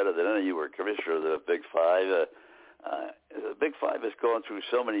this better than any, you were commissioner of the Big Five. The Big Five has gone through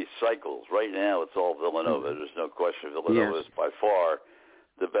so many cycles. Right now, it's all Villanova. Mm-hmm. There's no question. Villanova is by far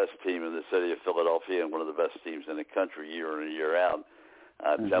the best team in the city of Philadelphia and one of the best teams in the country year in and year out.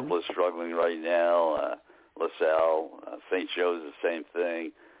 Temple is struggling right now. LaSalle, St. Joe's, the same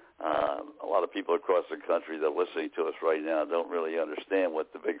thing. A lot of people across the country that are listening to us right now don't really understand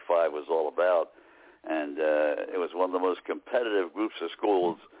what the Big Five was all about. And it was one of the most competitive groups of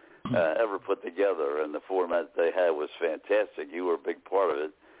schools ever put together, and the format they had was fantastic. You were a big part of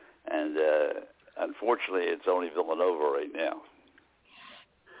it. And unfortunately, it's only Villanova right now.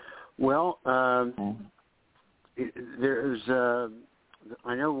 Well, there's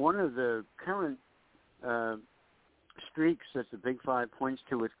I know one of the current streaks that the Big Five points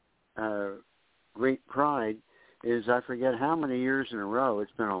to with great pride is I forget how many years in a row.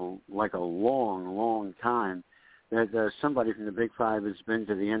 It's been a long, long time that somebody from the Big Five has been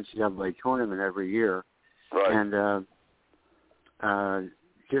to the NCAA tournament every year. Right. And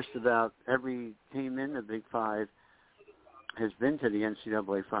just about every team in the Big Five has been to the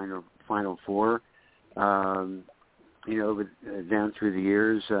NCAA Final Four. down through the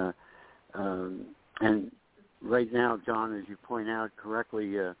years. And right now, John, as you point out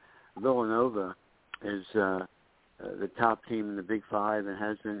correctly, Villanova is the top team in the Big Five and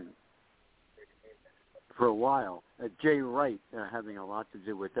has been for a while. Jay Wright having a lot to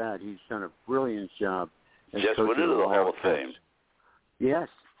do with that. He's done a brilliant job. Just went into the Hall of Fame. Yes.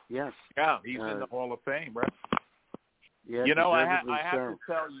 Yeah, he's in the Hall of Fame, right? Yeah, I have to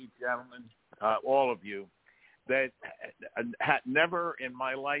tell you, gentlemen, all of you, that never in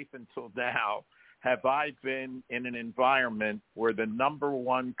my life until now have I been in an environment where the number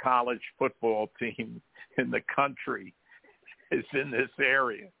one college football team in the country is in this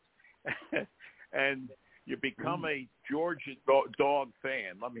area. And you become a Georgia dog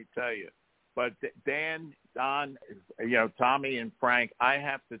fan, let me tell you. But Dan, Don, Tommy and Frank, I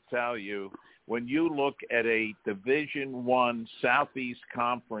have to tell you, when you look at a Division I Southeast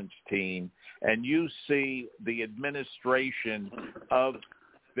Conference team and you see the administration of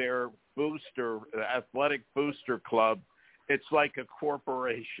their athletic booster club, it's like a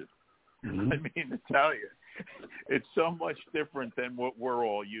corporation. I mean, to tell you, it's so much different than what we're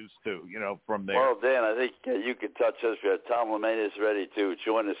all used to, from there. Well, Dan, I think you can touch this. Tom Lamaine is ready to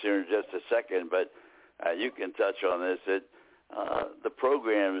join us here in just a second, but you can touch on this. The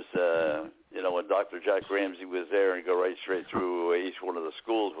programs, when Dr. Jack Ramsey was there and go right straight through each one of the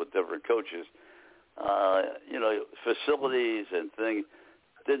schools with different coaches, facilities and things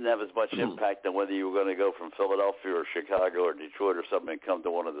didn't have as much impact on whether you were going to go from Philadelphia or Chicago or Detroit or something and come to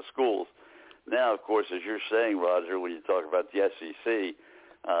one of the schools. Now, of course, as you're saying, Roger, when you talk about the SEC,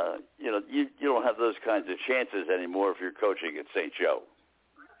 you don't have those kinds of chances anymore if you're coaching at St. Joe.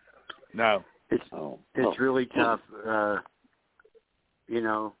 No. It's really tough,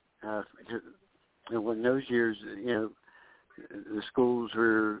 when those years, the schools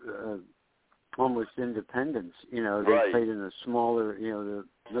were almost independents. They right. played in a smaller, the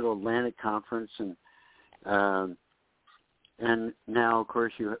Middle Atlantic Conference, and now, of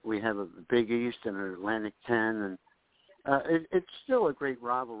course, we have a Big East and an Atlantic 10, and it's still a great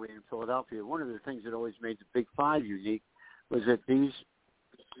rivalry in Philadelphia. One of the things that always made the Big Five unique was that these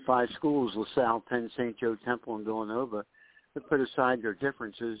five schools, LaSalle, Penn, St. Joe, Temple, and Villanova, would put aside their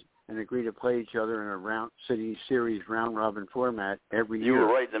differences and agree to play each other in a city series round-robin format every year. You were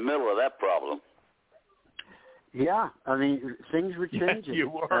right in the middle of that problem. Yeah, I mean, things were changing. You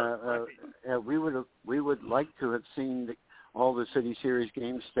were. We would like to have seen all the City Series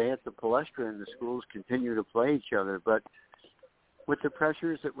games stay at the Palestra and the schools continue to play each other. But with the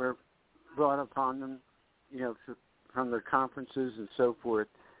pressures that were brought upon them, from their conferences and so forth,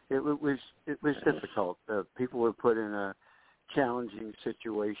 it was difficult. People were put in a challenging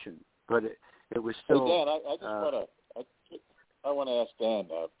situation, but it was still. Hey, Dan, I want to ask Dan.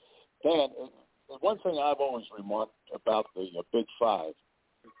 Dan, one thing I've always remarked about the Big Five: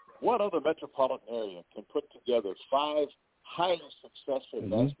 what other metropolitan area can put together five highly successful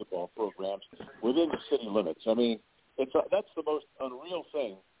basketball programs within the city limits? I mean, that's the most unreal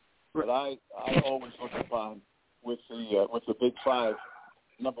thing that I always look upon with the Big Five.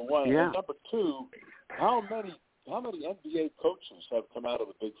 Number one, yeah. And number two, how many NBA coaches have come out of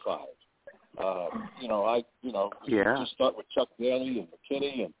the Big Five? Just start with Chuck Daly and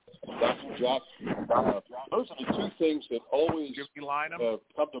McKinney and Dr. Jack. Those are the two things that always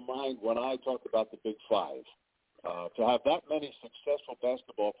come to mind when I talk about the Big Five. To have that many successful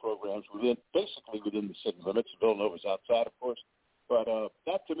basketball programs basically within the city limits. Villanova's outside, of course. But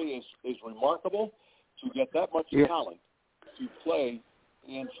that to me is remarkable, to get that much talent to play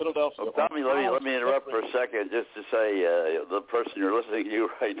in Philadelphia. Well, Tommy, let me interrupt for a second just to say the person you're listening to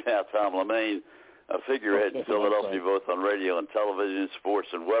right now, Tom Lamaine, a figurehead in Philadelphia, both on radio and television, sports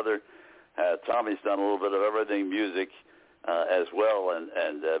and weather. Tommy's done a little bit of everything, music as well,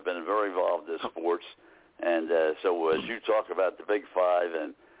 and been very involved in sports. And so as you talk about the Big Five,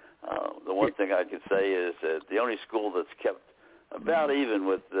 and the one thing I can say is that the only school that's kept about even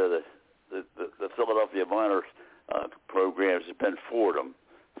with the Philadelphia minor programs has been Fordham.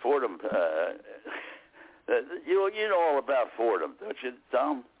 Fordham, you know all about Fordham, don't you,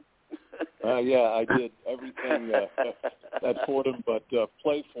 Tom? Yeah, I did everything at Fordham, but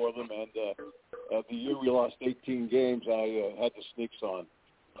play for them. And the year we lost 18 games, I had the sneaks on.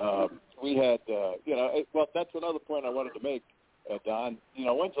 We had, well, that's another point I wanted to make, Don.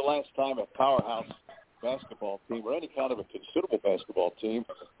 When's the last time a powerhouse basketball team or any kind of a considerable basketball team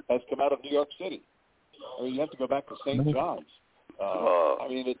has come out of New York City? I mean, you have to go back to St. John's. I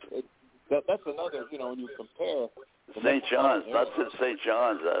mean, that's another, when you compare. St. John's, not since St.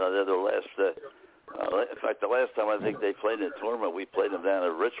 John's. They're the last, in fact, the last time I think they played in a tournament, we played them down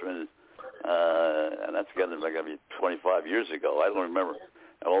at Richmond and that's going to be 25 years ago. I don't remember.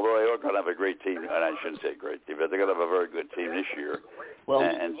 Although they are going to have a great team, and I shouldn't say great team, but they're going to have a very good team this year. Well,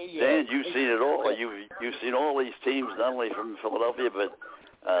 and Dan, you've seen it all. You've seen all these teams, not only from Philadelphia, but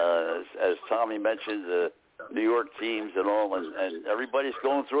as Tommy mentioned, the New York teams and all, and everybody's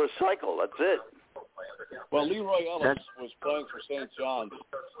going through a cycle. That's it. Well, Leroy Ellis was playing for St. John's,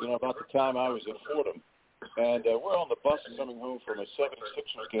 about the time I was at Fordham. And we're on the bus coming home from a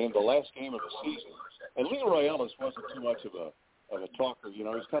 76ers game, the last game of the season. And Leroy Ellis wasn't too much of a talker,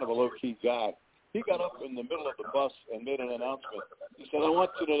 he's kind of a low-key guy. He got up in the middle of the bus and made an announcement. He said, I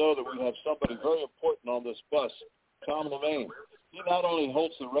want you to know that we have somebody very important on this bus, Tom Lamaine. He not only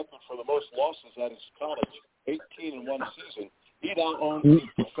holds the record for the most losses at his college, 18 in one season, he now owns the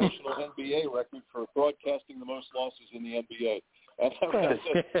professional NBA record for broadcasting the most losses in the NBA. And I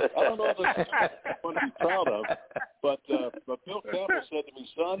said, I don't know if this is one to be proud of, but Bill Campbell said to me,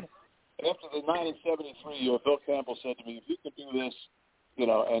 son, after the 9 and 73 year, Bill Campbell said to me, if you can do this,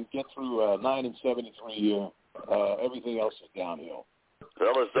 and get through 9 and 73 year, everything else is downhill.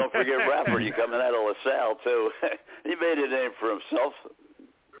 Fellas, don't forget Rafferty coming out of LaSalle, too. He made a name for himself.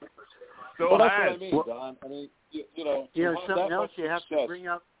 Well, that's what I mean, Don. I mean, something else you have to bring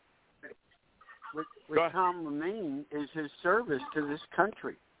up with Tom Lamaine is his service to this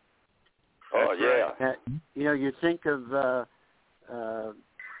country. Oh, yeah. You think of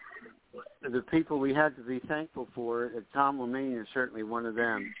the people we had to be thankful for. Tom Lamaine is certainly one of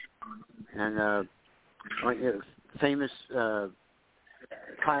them, and famous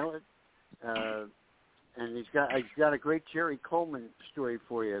pilot, and he's got a great Jerry Coleman story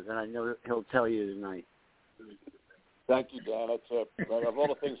for you that I know he'll tell you tonight. Thank you, Dan. That's of all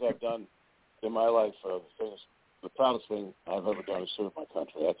the things I've done in my life, the proudest thing I've ever done is serve my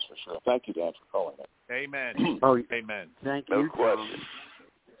country. That's for sure. Thank you, Dan, for calling it. Amen. Amen. Thank you. No question.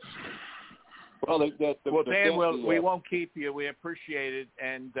 Well, Dan, we won't keep you. We appreciate it,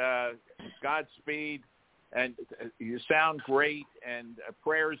 and Godspeed. And you sound great, and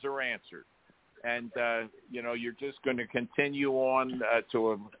prayers are answered. And you're just going to continue on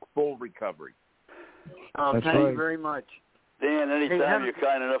to a full recovery. Thank you very much. Dan, anytime you're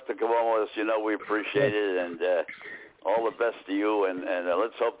kind enough to come on with us, we appreciate it, and all the best to you. And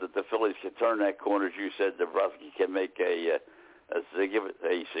let's hope that the Phillies can turn that corner, as you said. Dabrowski can make a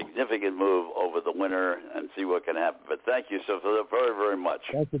significant move over the winter and see what can happen. But thank you so very, very much.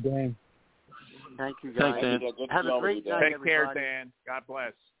 Thank you, Dan. Thank you, guys. Thanks, Dan. Have a great night, Take everybody. care, Dan. God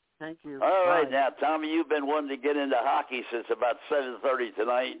bless. Thank you. All right, Bye. now, Tommy, you've been wanting to get into hockey since about 7:30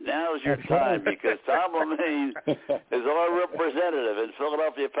 tonight. Now's your time because Tom Lamaine is our representative in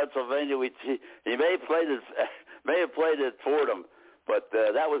Philadelphia, Pennsylvania. He may have played at Fordham, but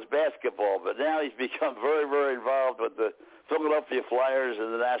that was basketball. But now he's become very, very involved with the Philadelphia Flyers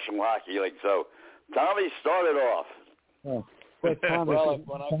and the National Hockey League. So, Tommy started off. Oh. Wait, Tom, when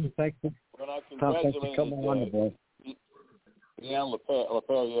I congratulated Ian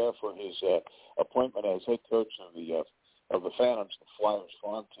LaPerriere for his appointment as head coach of the Phantoms, the Flyers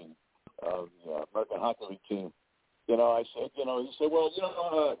farm team, of the American Hockey League team, I said, he said, well,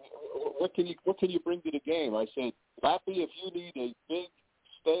 what can you bring to the game? I said, Lappy, if you need a big,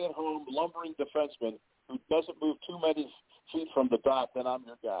 stay-at-home, lumbering defenseman who doesn't move too many feet from the dot, then I'm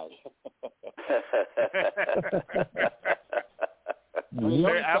your guy.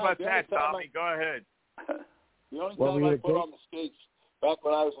 How about that, Tommy? Go ahead. The only time I put on the skates back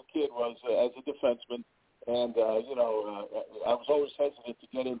when I was a kid was as a defenseman, and I was always hesitant to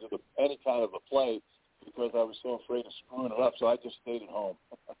get into any kind of a play because I was so afraid of screwing it up, so I just stayed at home.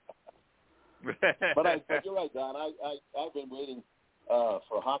 But you're right, Don. I've been waiting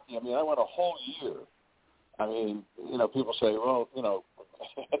for hockey. I mean, I went a whole year. I mean, people say, well,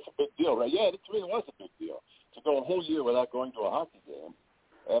 that's a big deal, right? Yeah, to me it was a big deal to go a whole year without going to a hockey game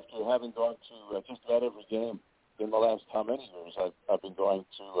after having gone to just about every game in the last how many years I've been going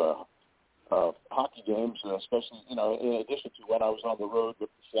to hockey games, especially, in addition to when I was on the road with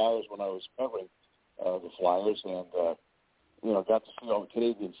the Flyers when I was covering the Flyers and, got to see all the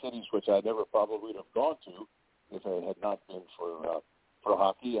Canadian cities, which I never probably would have gone to if it had not been for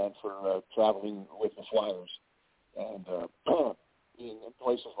hockey and for traveling with the Flyers and being in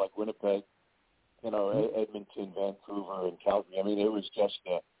places like Winnipeg, Edmonton, Vancouver, and Calgary. I mean, it was just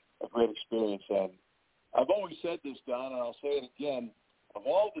a great experience. And I've always said this, Don, and I'll say it again. Of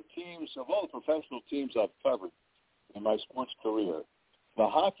all the professional teams I've covered in my sports career, the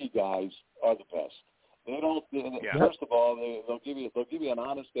hockey guys are the best. They don't. First of all, they'll give you an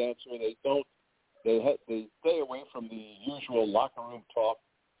honest answer. They don't. They stay away from the usual locker room talk.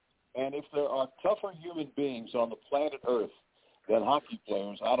 And if there are tougher human beings on the planet Earth than hockey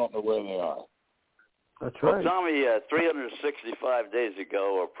players, I don't know where they are. That's right. Well, Tommy, 365 days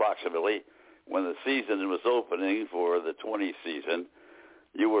ago, approximately, when the season was opening for the 20 season,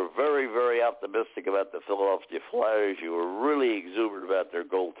 you were very, very optimistic about the Philadelphia Flyers. You were really exuberant about their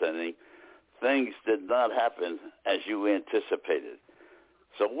goaltending. Things did not happen as you anticipated.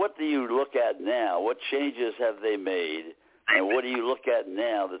 So what do you look at now? What changes have they made? And what do you look at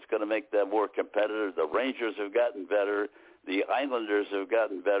now that's going to make them more competitive? The Rangers have gotten better. The Islanders have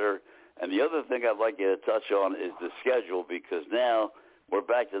gotten better. And the other thing I'd like you to touch on is the schedule, because now we're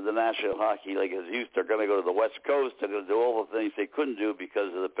back to the National Hockey League as used. They're going to go to the West Coast. They're going to do all the things they couldn't do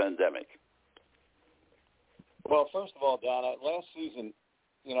because of the pandemic. Well, first of all, Don, last season,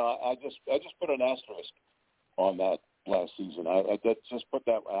 I just put an asterisk on that last season. I just put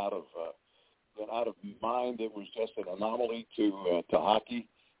that out of mind. It was just an anomaly to hockey.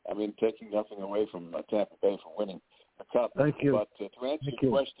 I mean, taking nothing away from Tampa Bay for winning a cup. Thank you. But to answer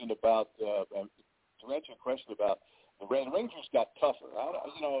your question about the Rangers got tougher.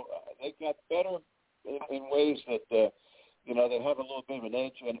 They got better in ways that they have a little bit of an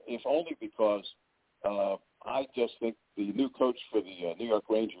edge, and if only because I just think the new coach for the New York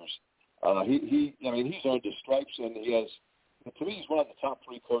Rangers, he's earned his stripes, and to me, he's one of the top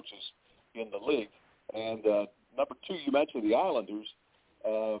 3 coaches in the league. And number 2, you mentioned the Islanders.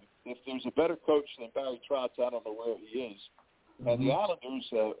 If there's a better coach than Barry Trotz, I don't know where he is. Mm-hmm. And the Islanders,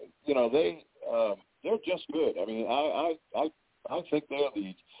 they're just good. I mean, I think they're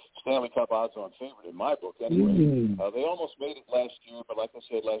the Stanley Cup odds-on favorite in my book. Anyway, they almost made it last year, but like I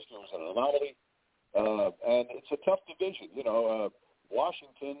said, last year was an anomaly. And it's a tough division.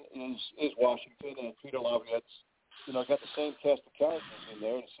 Washington is Washington, and Peter Lavier's, got the same cast of characters in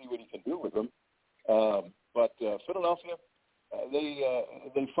there to see what he can do with them. But Philadelphia,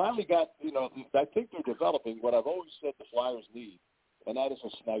 they finally got, I think they're developing what I've always said the Flyers need, and that is a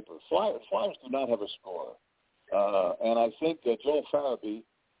sniper. Flyers do not have a scorer. And I think Joel Farabee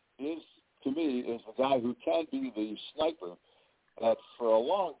is the guy who can be the sniper that for a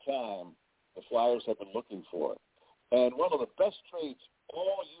long time the Flyers have been looking for. And one of the best trades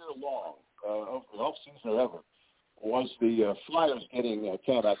all year long, over the offseason or ever, was the Flyers getting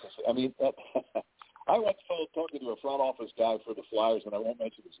Capt. I mean, I went talking to a front office guy for the Flyers, and I won't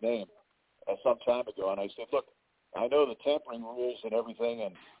mention his name, some time ago, and I said, look, I know the tampering rules and everything,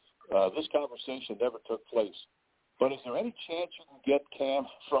 and this conversation never took place, but is there any chance you can get Cam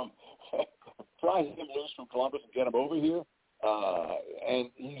from pry him loose from Columbus and get him over here? And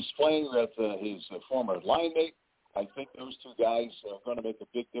he's playing with his former line mate. I think those 2 guys are going to make a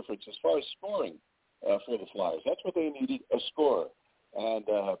big difference as far as scoring for the Flyers. That's what they needed, a scorer. And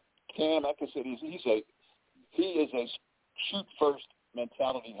Cam, like I said, he is a shoot-first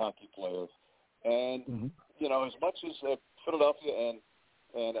mentality hockey player. And, as much as Philadelphia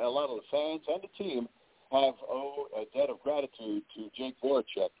and a lot of the fans and the team have a debt of gratitude to Jake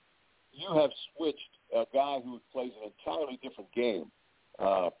Voracek, you have switched a guy who plays an entirely different game.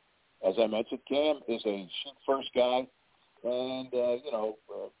 As I mentioned, Cam is a shoot-first guy, and,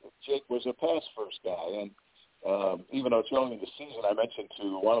 Jake was a pass-first guy. And even though it's early in the season, I mentioned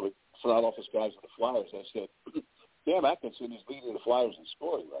to one of the front office guys of the Flyers, I said, Cam Atkinson is leading the Flyers in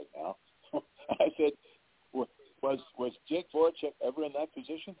scoring right now. I said, was Jake Voracek ever in that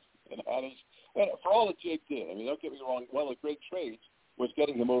position? And for all that Jake did, I mean, don't get me wrong, one of the great trades was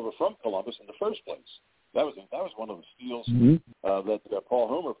getting him over from Columbus in the first place. That was one of the steals that Paul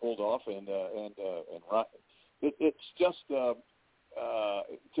Homer pulled off, and it's just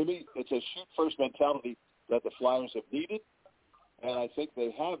to me, it's a shoot first mentality that the Flyers have needed, and I think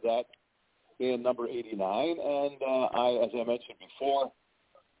they have that in number 89. And as I mentioned before,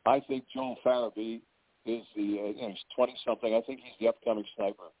 I think Joel Farabee is he's 20-something. I think he's the upcoming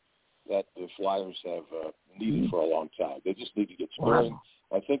sniper that the Flyers have needed for a long time. They just need to get scoring.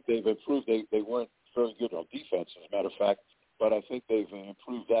 Wow. I think they've improved. They weren't very good on defense, as a matter of fact, but I think they've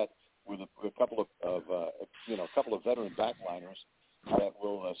improved that with a couple of veteran backliners that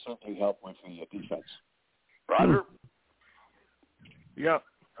will certainly help with the defense. Roger? Yeah,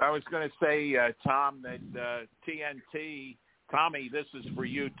 I was going to say, Tom, that TNT, Tommy, this is for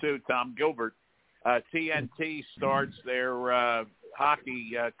you too, Tom Gilbert. TNT starts their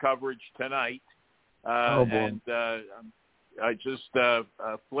hockey coverage tonight, and I just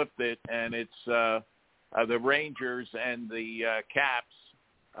flipped it, and it's the Rangers and the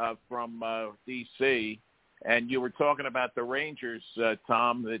Caps from D.C., and you were talking about the Rangers,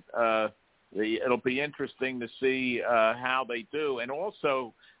 Tom, that it'll be interesting to see how they do, and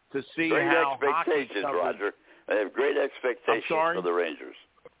also to see great how expectations, hockey Roger. They have great expectations for the Rangers.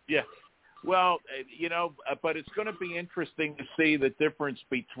 Yeah. Well, but it's going to be interesting to see the difference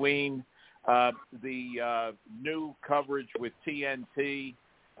between the new coverage with TNT,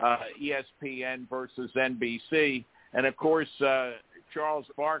 ESPN versus NBC. And, of course, Charles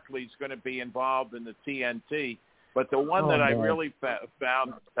Barkley's going to be involved in the TNT. But the one that I really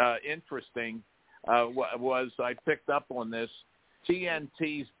found interesting was I picked up on this.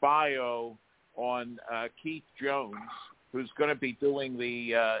 TNT's bio on Keith Jones, who's going to be doing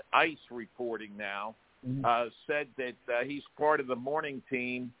the ice reporting now, said that he's part of the morning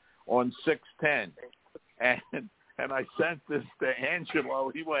team on 610. And I sent this to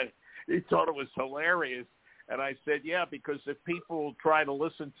Angelo. He thought it was hilarious. And I said, yeah, because if people try to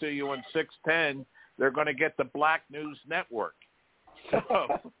listen to you on 610, they're going to get the Black News Network.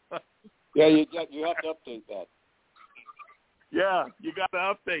 So, yeah, you have to update that. Yeah, you got to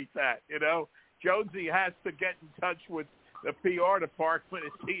update that, Jonesy has to get in touch with the PR department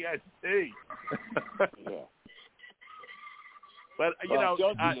at TNT. Yeah. But, it's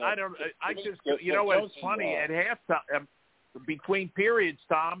funny, at halftime, between periods,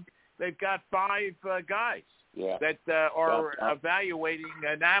 Tom, they've got 5 guys that are evaluating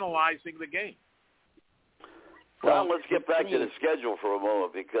and analyzing the game. Tom, let's get back to the schedule for a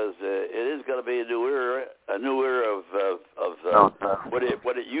moment, because it is going to be a new era of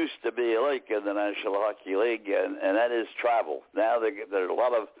what it used to be like in the National Hockey League, and that is travel. Now there are a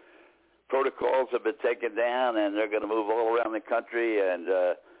lot of protocols have been taken down, and they're going to move all around the country, and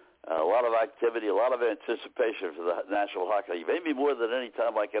a lot of activity, a lot of anticipation for the National Hockey League, maybe more than any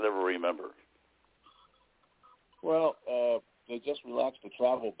time I can ever remember. Well, they just relaxed the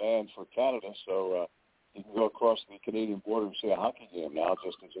travel ban for Canada, so you can go across the Canadian border and see a hockey game now,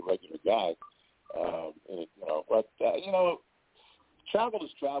 just as a regular guy. Travel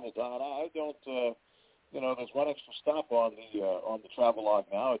is travel, Don. I don't. There's one extra stop on the travel log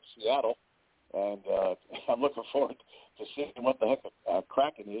now. It's Seattle, and I'm looking forward to seeing what the heck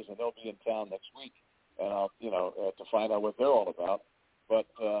Kraken is, and they'll be in town next week, and I'll to find out what they're all about. But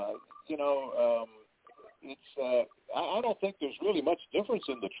it's I don't think there's really much difference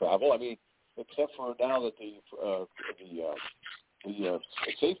in the travel. I mean, except for now that the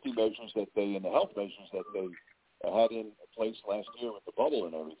safety measures and the health measures that they had in place last year with the bubble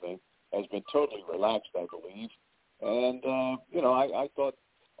and everything has been totally relaxed, I believe. And, I thought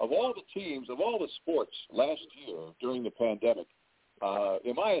of all the teams, of all the sports last year during the pandemic,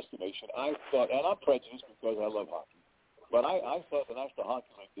 in my estimation, I thought, and I'm prejudiced because I love hockey, but I thought the National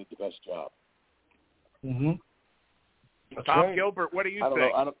Hockey League did the best job. Tom Gilbert, what do you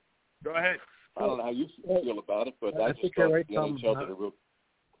think? Go ahead. I don't know how you feel about it, but I just thought the NHL did a real...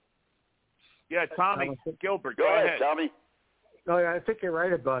 Yeah, Tommy Gilbert, go ahead, Tommy. No, I think you're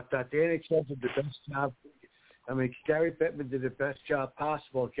right about that. The NHL did the best job. I mean, Gary Bettman did the best job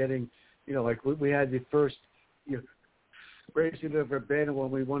possible getting, like we had the first, raising of Urbana when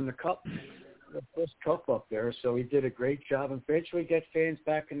we won the cup, the first cup up there. So he did a great job and eventually get fans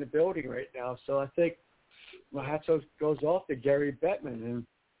back in the building right now. So I think my hat goes off to Gary Bettman. And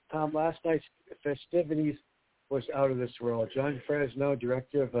Tom, last night's festivities was out of this world. John Fresno,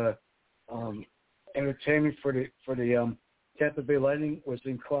 director of entertainment for the Tampa Bay Lightning, was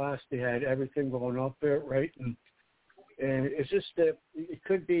in class. They had everything going up there, right? And it's just that it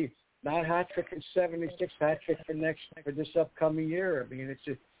could be not hat trick in 76, hat trick for this upcoming year. I mean, it's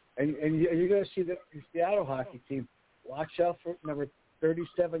just, and you're going to see the Seattle hockey team. Watch out for number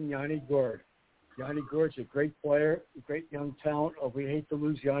 37, Yanni Gourde. Yanni Gourde's a great player, a great young talent. Oh, we hate to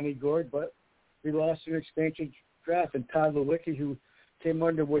lose Yanni Gourde, but we lost an expansion draft. And Todd Lewicki, who came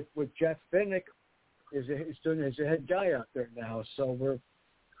under with Jeff Finnick, is a head guy out there now. So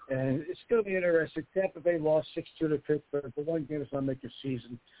and it's going to be interesting. Tampa Bay lost 6-2 to Pittsburgh. The one game is going to make a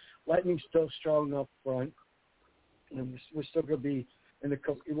season. Lightning's still strong up front, and we're still going to be in the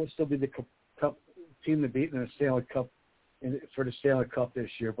cup. It will still be the cup team to beat in the Stanley Cup for the Stanley Cup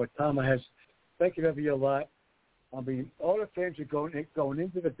this year. But Tom, thinking of you a lot. I mean, all the fans are going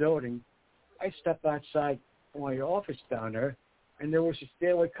into the building. I stepped outside my office down there, and there was a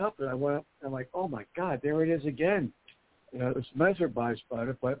Stanley Cup, and I went up, and I'm like, oh, my God, there it is again. It was mesmerized by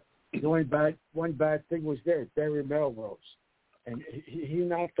it, but the only one bad thing was there, Barry Melrose. And he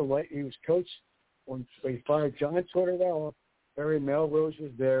knocked the light. He was coach when he fired John Tortorella. Barry Melrose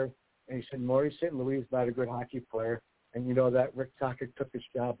was there, and he said Marty St. Louis is not a good hockey player. And you know that Rick Tocchet took his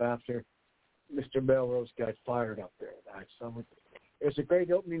job after Mr. Melrose got fired up there. It was a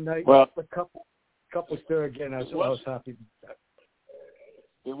great opening night. Well, the cup was there again. I was happy with that.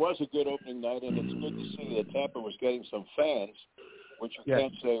 It was a good opening night, and it's good to see that Tampa was getting some fans, which you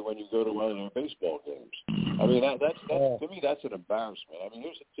can't say when you go to one of their baseball games. I mean, that's to me, that's an embarrassment. I mean,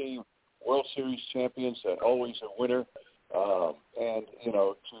 here's a team World Series champions, always a winner, and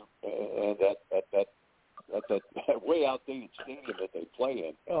that way outdated stadium that they play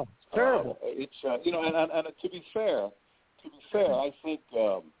in. Oh, terrible! It's and to be fair, I think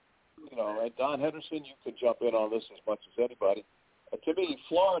and Don Henderson, you can jump in on this as much as anybody. To me,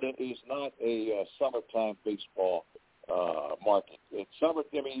 Florida is not a summertime baseball market. It's summer.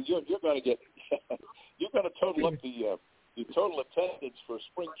 I mean, you're going to get you're going to total up the total attendance for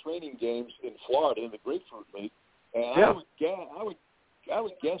spring training games in Florida in the Grapefruit League, and I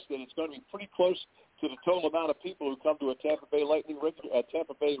would guess that it's going to be pretty close to the total amount of people who come to a Tampa Bay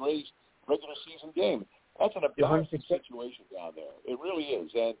Rays regular season game. That's an embarrassing situation down there. It really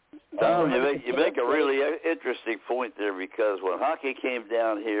is. And Tom, you make a really interesting point there, because when hockey came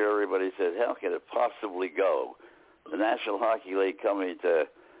down here, everybody said, how can it possibly go? The National Hockey League coming to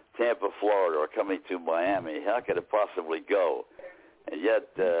Tampa, Florida, or coming to Miami, how could it possibly go? And yet,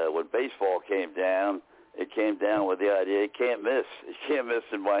 when baseball came down, it came down with the idea it can't miss. It can't miss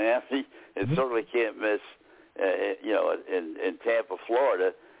in Miami. It certainly can't miss, in Tampa,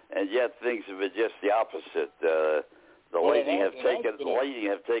 Florida. And yet things have been just the opposite. The Lightning have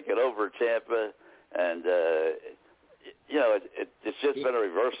taken over Tampa, and it's just been a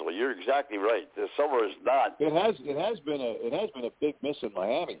reversal. You're exactly right. The summer is not. It has been a big miss in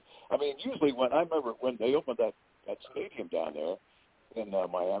Miami. I mean, usually when they opened that stadium down there in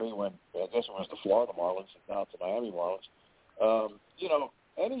Miami, when I guess it was the Florida Marlins and now it's the Miami Marlins.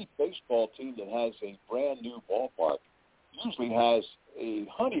 Any baseball team that has a brand new ballpark usually has a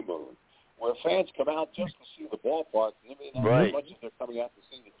honeymoon where fans come out just to see the ballpark. I mean, not as much as they're coming out to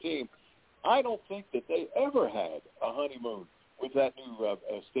see the team. I don't think that they ever had a honeymoon with that new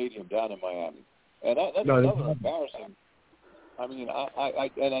stadium down in Miami, and that's another embarrassing. I mean,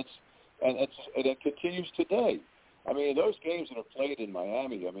 it continues today. I mean, those games that are played in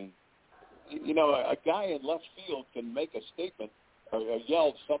Miami. I mean, a guy in left field can make a statement or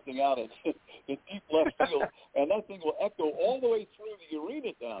yell something out in deep left field, and that thing will echo all the way through the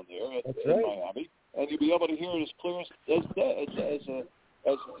arena down there in Miami, and you'll be able to hear it as clear as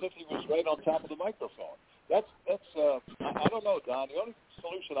if he was right on top of the microphone. That's I don't know, Don. The only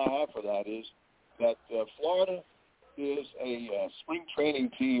solution I have for that is that Florida is a spring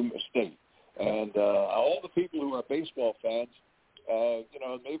training team state, and all the people who are baseball fans,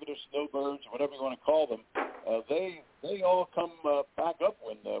 maybe they're snowbirds or whatever you want to call them, they all come back up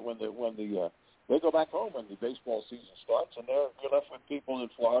when they go back home when the baseball season starts, and you're left with people in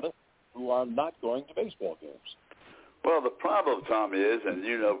Florida who are not going to baseball games. Well, the problem, Tommy, is, and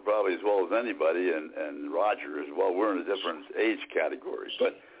you know probably as well as anybody, and Roger as well, we're in a different age category,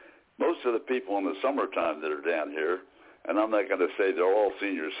 but most of the people in the summertime that are down here, and I'm not going to say they're all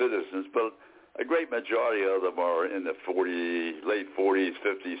senior citizens, but a great majority of them are in the late 40s,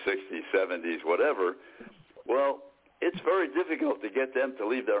 50s, 60s, 70s, whatever. Well, it's very difficult to get them to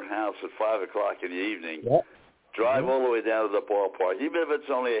leave their house at 5 o'clock in the evening, drive all the way down to the ballpark, even if it's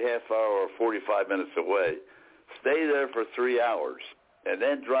only a half hour or 45 minutes away, stay there for 3 hours, and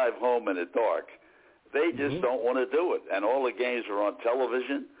then drive home in the dark. They just don't want to do it. And all the games are on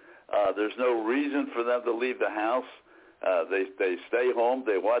television. There's no reason for them to leave the house. They stay home.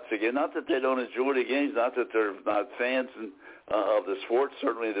 They watch the game. Not that they don't enjoy the games, not that they're not fans of the sport.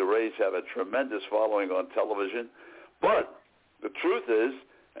 Certainly the Rays have a tremendous following on television. But the truth is,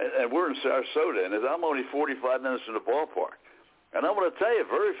 and we're in Sarasota, and I'm only 45 minutes from the ballpark. And I'm going to tell you,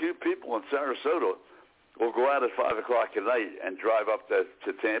 very few people in Sarasota will go out at 5 o'clock at night and drive up to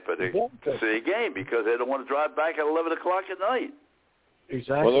Tampa to see a game because they don't want to drive back at 11 o'clock at night.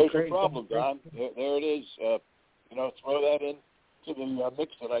 Exactly. Well, there's the problem, Don. There it is. Throw that into the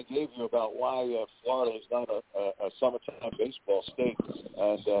mix that I gave you about why Florida is not a summertime baseball state.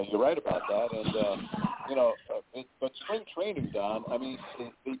 And you're right about that. And, but spring training, Don, I mean,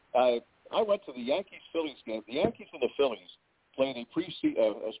 I went to the Yankees-Phillies game. The Yankees and the Phillies played a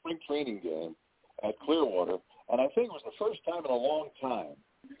spring training game at Clearwater, and I think it was the first time in a long time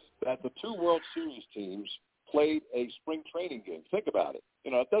that the two World Series teams played a spring training game. Think about it.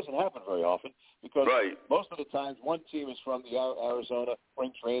 It doesn't happen very often because most of the times one team is from the Arizona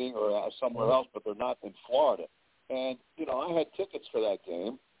spring training or somewhere else, but they're not in Florida. And, I had tickets for that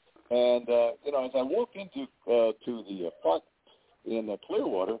game. And, as I walked into to the park in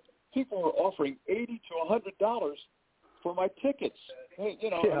Clearwater, people were offering $80 to $100 for my tickets. Hey,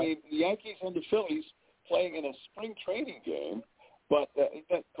 I mean, the Yankees and the Phillies playing in a spring training game, but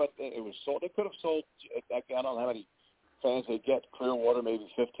it was sold. They could have sold. I don't know how many fans they get. Clearwater, maybe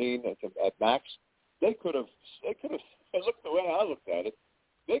 15 at max. They could have. Look the way I looked at it.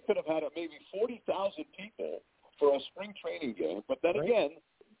 They could have had maybe 40,000 people for a spring training game. But then again,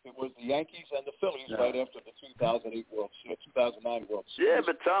 was the Yankees and the Phillies right after the 2009 World Series. Yeah,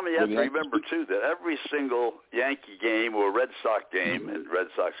 but Tommy, you have to remember, too, that every single Yankee game or Red Sox game, and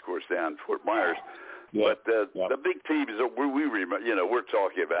Red Sox, of course, down in Fort Myers, but the big teams that we remember, we're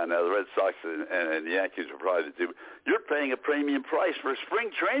talking about now, the Red Sox and the Yankees are probably the two. You're paying a premium price for a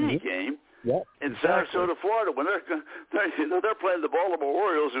spring training game in Sarasota, Florida, when they're playing the Baltimore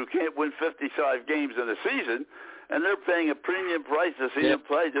Orioles, who can't win 55 games in a season, and they're paying a premium price to see them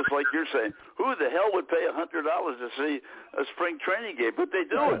play, just like you're saying. Who the hell would pay $100 to see a spring training game? But they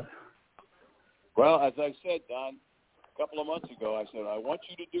do it. Well, as I said, Don, a couple of months ago, I said, I want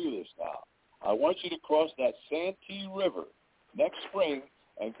you to do this now. I want you to cross that Santee River next spring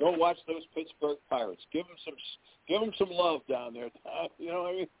and go watch those Pittsburgh Pirates. Give them some love down there. You know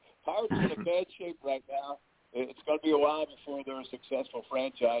what I mean? Pirates are in a bad shape right now. It's going to be a while before they're a successful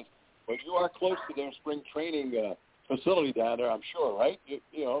franchise. But you are close to their spring training facility down there, I'm sure, right?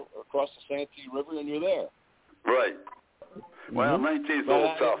 You know, across the Santee River, and you're there. Right. Well, 19's a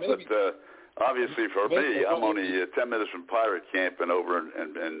little tough, but obviously for me, I'm only 10 minutes from Pirate Camp and over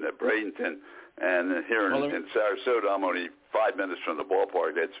in Bradenton. And here in Sarasota, I'm only 5 minutes from the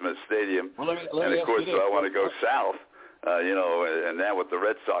ballpark at Smith Stadium. Well, and, of course, I want to go south, and now with the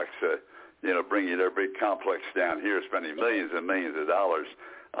Red Sox, bringing their big complex down here, spending millions and millions of dollars.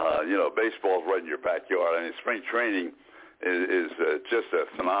 Baseball's right in your backyard. I mean, spring training is just a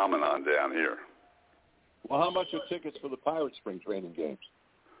phenomenon down here. Well, how much are tickets for the Pirates spring training games?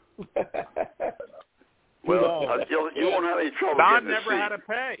 Well, you won't have any trouble Don getting a never seat. had to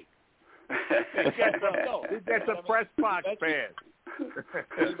pay. He gets a press box pass.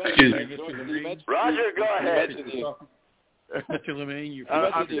 Excuse me, Mr. Lamaine. Roger, go ahead. Mr. Lamaine,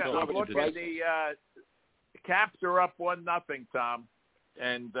 I'm looking at the Caps are up 1-0, Tom,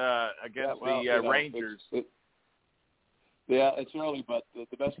 and against the Rangers. It's early, but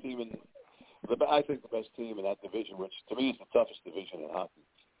the best team I think the best team in that division, which to me is the toughest division in hockey,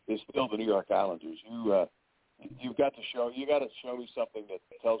 is still the New York Islanders. You've got to show me something that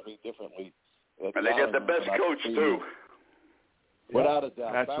tells me differently. And they got the best coach too. Without a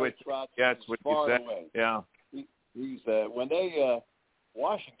doubt. That's what you said. Away. Yeah. He's when they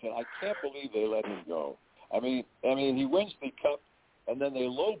Washington, I can't believe they let him go. I mean he wins the cup and then they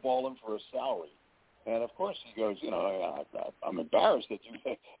lowball him for a salary. And of course he goes, I'm embarrassed that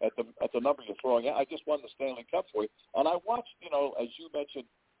you at the number you're throwing out. I just won the Stanley Cup for you. And I watched, as you mentioned,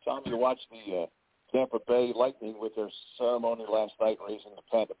 Tom, you watched the Tampa Bay Lightning with their ceremony last night, raising the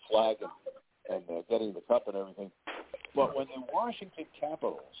Panther flag and getting the cup and everything. But when the Washington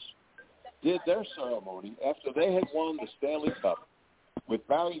Capitals did their ceremony after they had won the Stanley Cup with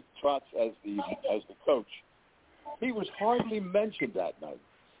Barry Trotz as the coach, he was hardly mentioned that night.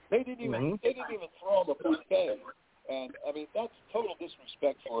 They didn't even throw him a bouquet, and I mean that's total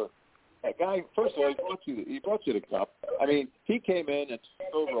disrespect for a guy. First of all, he brought you the cup. I mean, he came in and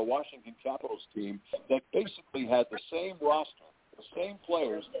took over a Washington Capitals team that basically had the same roster, the same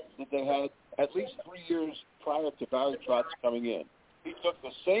players that they had at least 3 years prior to Barry Trotz coming in. He took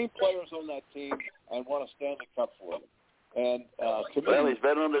the same players on that team and won a Stanley Cup for them. And he's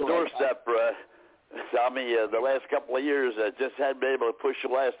been on the doorstep, Tommy. The last couple of years, just hadn't been able to push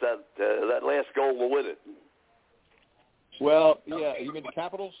that last goal to win it. Well, yeah, you mean the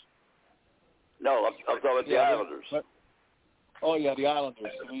Capitals? No, I'm talking about the Islanders. The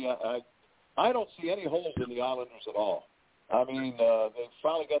Islanders. I don't see any holes in the Islanders at all. I mean, they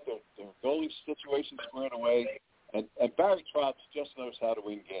finally got their goalie situation squared away, and Barry Trotz just knows how to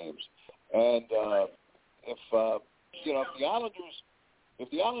win games. And if the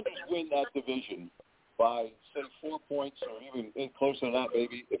Islanders win that division by say 4 points or even closer than that,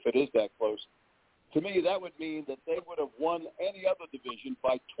 maybe if it is that close, to me that would mean that they would have won any other division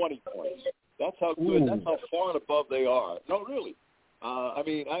by 20 points. That's how good. That's how far and above they are. No, really. I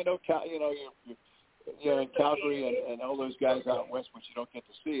mean, I know you're in Calgary and all those guys out west, which you don't get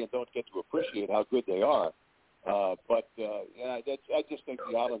to see and don't get to appreciate how good they are. I just think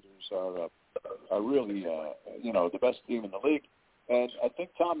the Islanders are really the best team in the league. And I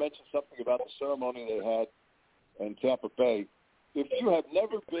think Tom mentioned something about the ceremony they had in Tampa Bay. If you have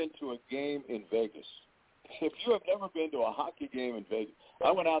never been to a game in Vegas, if you have never been to a hockey game in Vegas,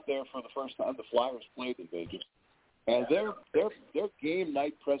 I went out there for the first time the Flyers played in Vegas, and their game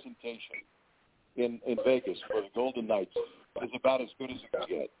night presentation in Vegas for the Golden Knights is about as good as it can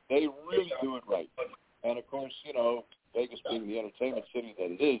get. They really do it right. And, of course, Vegas being the entertainment city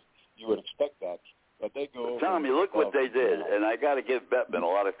that it is, you would expect that. But they go over. Tommy, look what they did, and I got to give Bettman a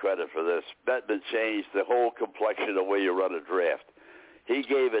lot of credit for this. Bettman changed the whole complexion of the way you run a draft. He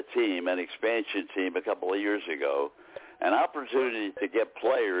gave a team, an expansion team, a couple of years ago, an opportunity to get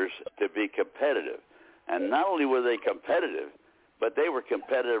players to be competitive. And not only were they competitive, but they were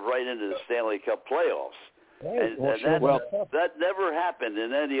competitive right into the Stanley Cup playoffs. Right. That never happened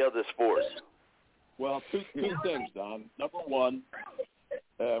in any other sport. Well, two things, Don. Number one,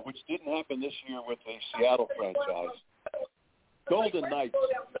 which didn't happen this year with the Seattle franchise, Golden Knights,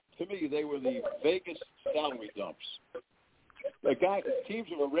 to me, they were the Vegas salary dumps. Teams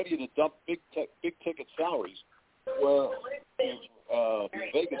that were ready to dump big ticket salaries, were the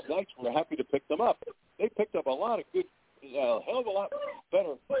Vegas Knights were happy to pick them up. They picked up a lot of good, hell of a lot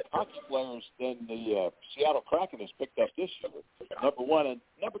better hockey players than the Seattle Kraken has picked up this year. Number one, and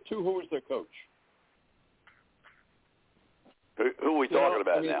number two, who was their coach? Who are we talking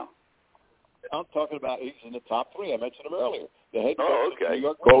about now? I'm talking about, he's in the top three. I mentioned him earlier. The head coach of the New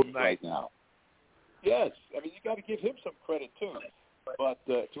York Golden Knights right now. Yes, I mean, you got to give him some credit too. But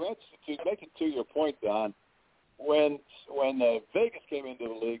to make it to your point, Don, when Vegas came into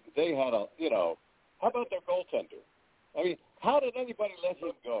the league, they had how about their goaltender? I mean, how did anybody let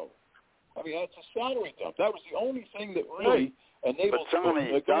him go? I mean, that's a salary dump. That was the only thing that really enabled.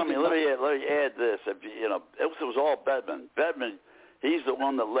 But Tommy, let me add this. It was all Bedman. Bedman, he's the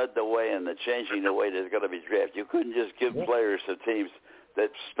one that led the way in the changing the way that's going to be drafted. You couldn't just give players to teams that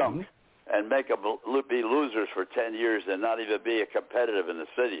stunk and make them be losers for 10 years and not even be a competitive in the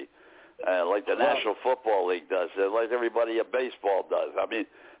city, like the National Football League does, like everybody in baseball does. I mean,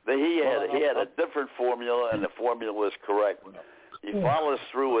 he had a different formula, and the formula was correct. He follows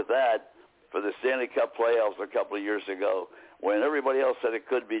through with that for the Stanley Cup playoffs a couple of years ago, when everybody else said it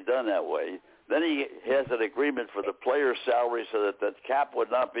couldn't be done that way. Then he has an agreement for the players' salary so that the cap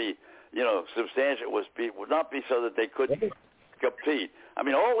would not be, substantial, would not be so that they couldn't compete. I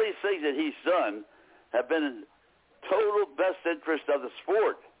mean, all these things that he's done have been in total best interest of the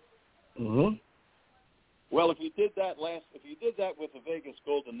sport. Mm-hmm. Well, if you did that with the Vegas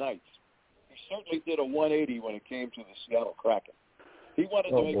Golden Knights, he certainly did a 180 when it came to the Seattle Kraken. He wanted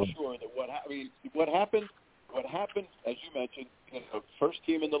to make sure that what happened, as you mentioned, the first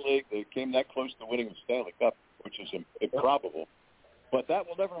team in the league, they came that close to winning the Stanley Cup, which is improbable. But that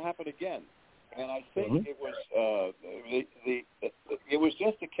will never happen again. And I think it was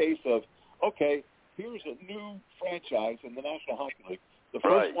just a case of, okay, here's a new franchise in the National Hockey League, the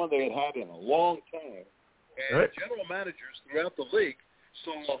first one they had in a long time. And general managers throughout the league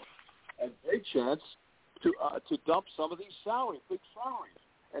saw a great chance to dump some of these big salaries.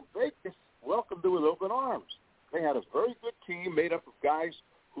 And Vegas welcomed it with open arms. They had a very good team made up of guys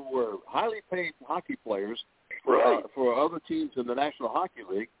who were highly paid hockey players for other teams in the National Hockey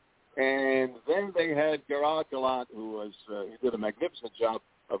League. And then they had Gerard Gallant, who did a magnificent job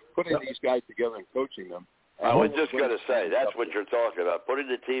of putting these guys together and coaching them. I was just going to say, that's what you're talking about, putting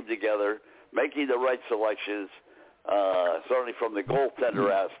the team together, making the right selections, certainly from the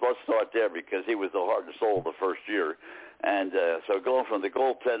goaltender out. Let's start there because he was the heart and soul the first year. And so going from the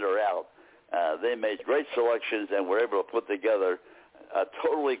goaltender out, they made great selections and were able to put together a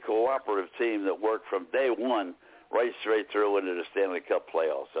totally cooperative team that worked from day one right straight through into the Stanley Cup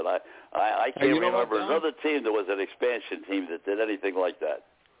playoffs. And I can't remember another team that was an expansion team that did anything like that.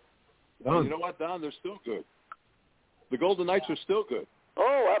 You know what, Don? They're still good. The Golden Knights are still good.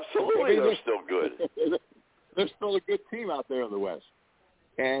 Oh, absolutely, they're still good. They're still a good team out there in the West.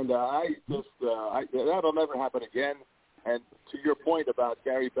 And that'll never happen again. And to your point about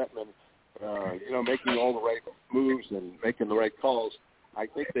Gary Bettman, making all the right moves and making the right calls, I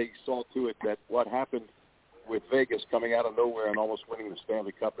think they saw to it that what happened with Vegas coming out of nowhere and almost winning the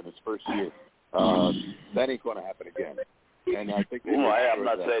Stanley Cup in its first year, that ain't going to happen again. And I think I'm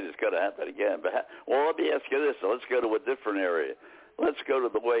not saying it's going to happen again. But let me ask you this. So let's go to a different area. Let's go to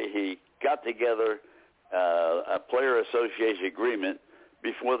the way he got together a player association agreement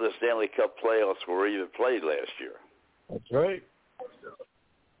before the Stanley Cup playoffs were even played last year. That's right.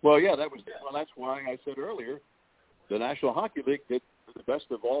 Well, yeah, that's why I said earlier the National Hockey League did the best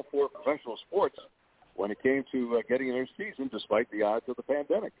of all four professional sports when it came to getting their season despite the odds of the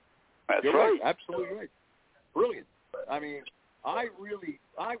pandemic. You're right. Absolutely right. Brilliant. I mean, I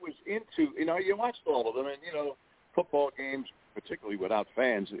was into, you watched all of them, and, football games, particularly without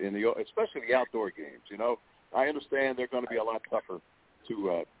fans, especially the outdoor games, I understand they're going to be a lot tougher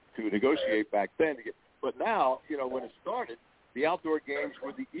to negotiate back then. But now, when it started, the outdoor games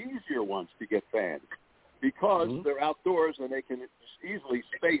were the easier ones to get fans because they're outdoors and they can easily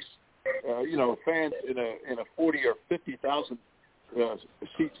space, fans in a 40 or 50,000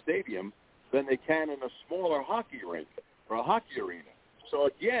 seat stadium than they can in a smaller hockey rink or a hockey arena. So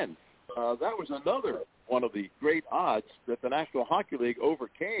again, that was another one of the great odds that the National Hockey League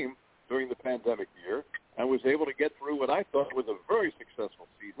overcame during the pandemic year, and was able to get through what I thought was a very successful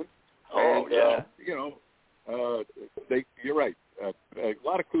season. Oh, and, you're right. A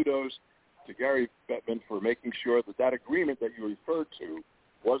lot of kudos to Gary Bettman for making sure that agreement that you referred to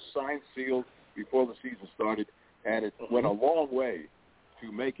was signed, sealed before the season started, and it went a long way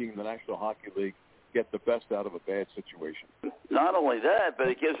to making the National Hockey League get the best out of a bad situation. Not only that, but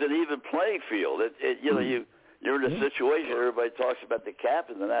it gives an even playing field. You're in a situation, everybody talks about the cap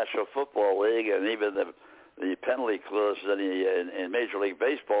in the National Football League and even the penalty clause in Major League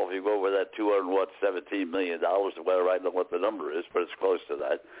Baseball. If you go over that $217 million or whatever, I don't know what the number is, but it's close to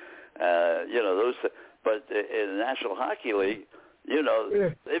that. Those. But in the National Hockey League,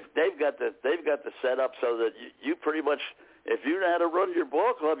 they've got the setup so that you pretty much, if you know how to run your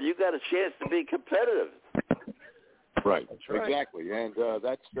ball club, you got a chance to be competitive. Right. Exactly, and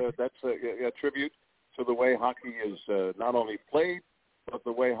that's a tribute to the way hockey is not only played, but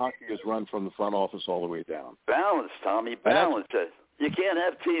the way hockey is run from the front office all the way down. Balance, Tommy, balance. You can't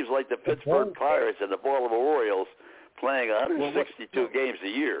have teams like the Pittsburgh Pirates and the Baltimore Orioles playing 162 games a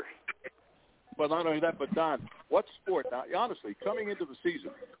year. But not only that, but Don, what sport? Now, honestly, coming into the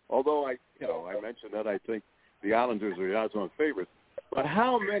season, although I mentioned that I think the Islanders are the odds-on favorites, but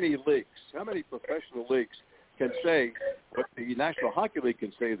how many professional leagues can say what the National Hockey League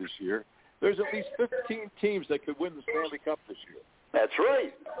can say this year? There's at least 15 teams that could win the Stanley Cup this year. That's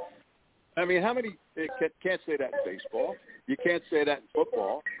right. I mean, how many can't say that in baseball? You can't say that in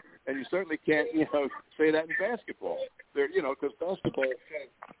football, and you certainly can't, say that in basketball. Because basketball is kind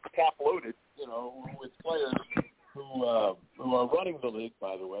of top-loaded, with players who are running the league.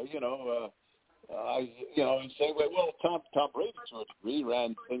 By the way, and say, well, Tom Brady to a degree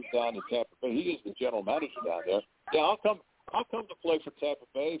ran things down in Tampa Bay. He is the general manager down there. Yeah, I'll come to play for Tampa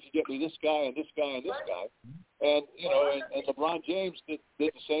Bay if you get me this guy and this guy and this guy. And and LeBron James did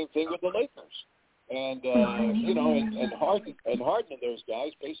the same thing with the Lakers. And and Harden and those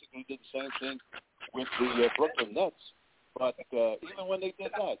guys basically did the same thing with the Brooklyn Nets. But even when they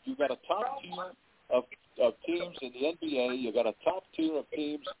did that, you got a top tier of teams in the NBA, you got a top tier of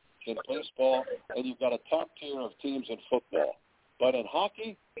teams in baseball, and you've got a top tier of teams in football. But in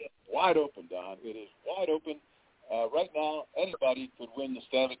hockey, wide open, Don. It is wide open. Right now, anybody could win the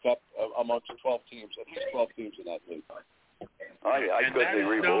Stanley Cup amongst 12 teams, at least 12 teams in that league. I couldn't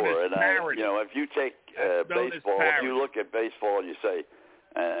agree more. And if you take baseball, if you look at baseball and you say,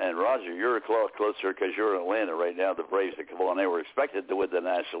 and Roger, you're a lot closer because you're in Atlanta right now. The Braves that come on, they were expected to win the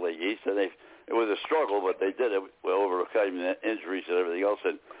National League East, and it was a struggle, but they did it overcoming injuries and everything else.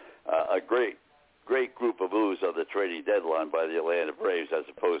 And a great group of moves on the trading deadline by the Atlanta Braves, as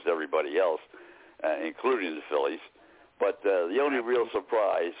opposed to everybody else, including the Phillies. But the only real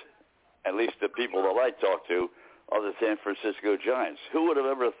surprise, at least the people that I talk to, are the San Francisco Giants. Who would have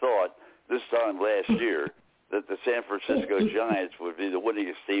ever thought this time last year that the San Francisco Giants would be the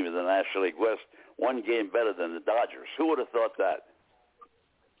winningest team in the National League West, one game better than the Dodgers? Who would have thought that?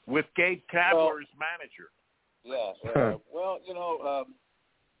 With Gabe Kapler as manager. Yeah.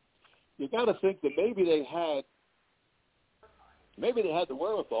 You got to think that maybe they had the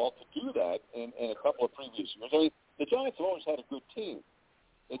wherewithal to do that in a couple of previous years. I mean, the Giants have always had a good team.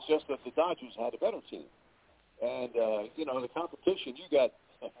 It's just that the Dodgers had a better team. And, the competition, you got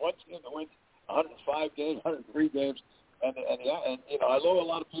one team that wins 105 games, 103 games. And I know a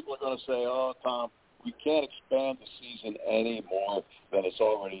lot of people are going to say, oh, Tom, we can't expand the season any more than it's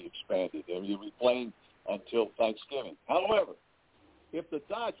already expanded. And you'll be playing until Thanksgiving. However, if the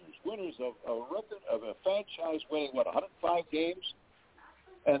Dodgers, winners of a record of a franchise winning, 105 games,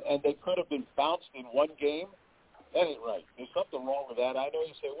 and they could have been bounced in one game, that ain't right. There's something wrong with that. I know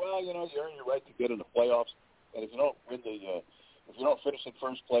you say, well, you earn your right to get in the playoffs, and if you don't win if you don't finish in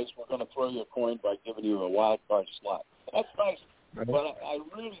first place, we're going to throw you a coin by giving you a wild card slot. That's nice, but I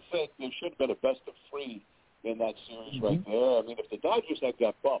really think there should have been a best of three in that series right there. I mean, if the Dodgers had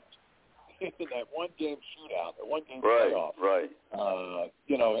got bumped in that one-game shootout, a one-game playoff,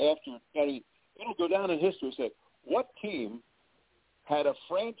 it'll go down in history. Say, what team had a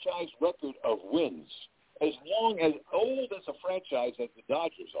franchise record of wins as old as a franchise as the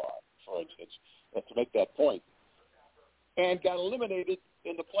Dodgers are, for instance, to make that point, and got eliminated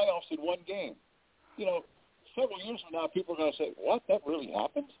in the playoffs in one game? Several years from now, people are going to say, what, that really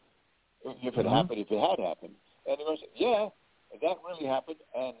happened? If it happened, if it had happened. And they're going to say, yeah, that really happened,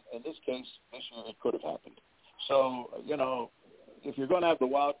 and in this case, this year it could have happened. So, if you're going to have the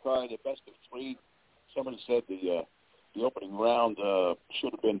wild card, the best of three, somebody said the opening round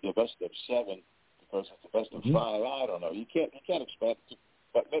should have been the best of seven because it's the best of five. I don't know. You can't expand it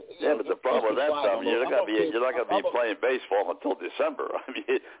But the problem with that, Tom, you're not going to be playing baseball until December. I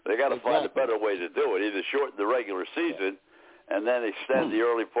mean, they got to find a better way to do it. Either shorten the regular season and then extend the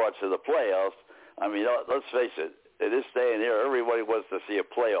early parts of the playoffs. I mean, let's face it. In this day and era, everybody wants to see a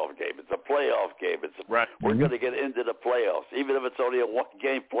playoff game. It's a playoff game. We're going to get into the playoffs, even if it's only a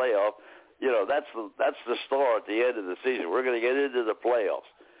one-game playoff. You know, that's the star at the end of the season. We're going to get into the playoffs.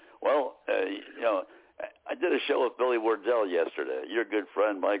 Well, you know, I did a show with Billy Wardell yesterday. Your good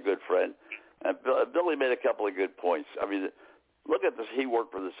friend, my good friend. And Billy made a couple of good points. I mean, look at this. He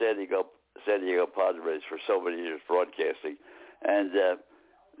worked for the San Diego Padres for so many years broadcasting, and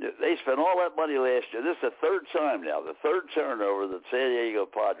they spent all that money last year. This is the third time now, the third turnover that San Diego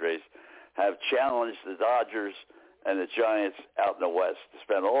Padres have challenged the Dodgers and the Giants out in the West to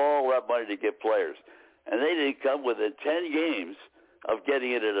spend all that money to get players. And they didn't come within 10 games of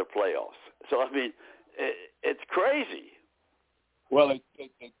getting into the playoffs. So, I mean, it's crazy. Well, they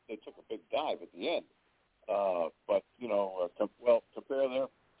took a big dive at the end. But, you know,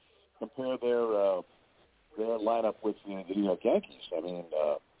 compare their lineup with the New York Yankees. I mean,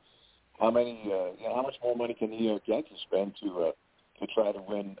 how much more money can the New York Yankees spend to try to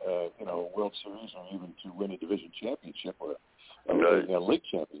win, a World Series or even to win a division championship or a league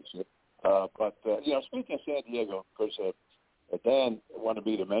championship? But speaking of San Diego, of course, Dan wanted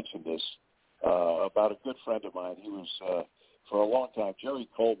me to mention this about a good friend of mine. He was, for a long time, Jerry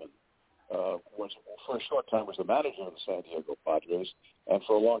Coleman, for a short time was the manager of the San Diego Padres, and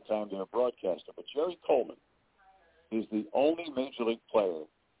for a long time their broadcaster. But Jerry Coleman is the only major league player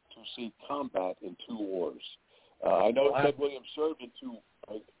to see combat in 2 wars. I know Ted Williams served in two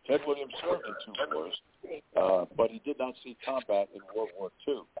wars, but he did not see combat in World War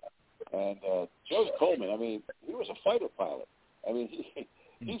II. And Jerry Coleman, I mean, he was a fighter pilot. I mean,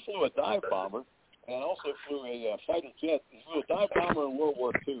 he flew a dive bomber and also flew a fighter jet. He flew a dive bomber in World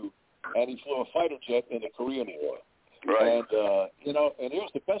War II, and he flew a fighter jet in the Korean War. Right. And, and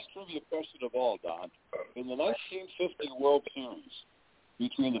here's the best trivia question of all, Don. In the 1950 World Series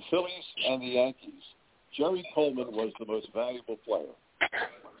between the Phillies and the Yankees, Jerry Coleman was the most valuable player.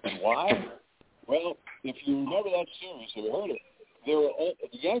 And why? Well, if you remember that series, if you heard it,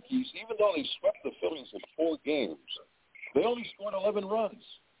 the Yankees, even though they swept the Phillies in 4 games, they only scored 11 runs.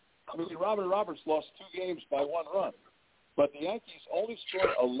 I mean, Robert Roberts lost 2 games by 1 run. But the Yankees only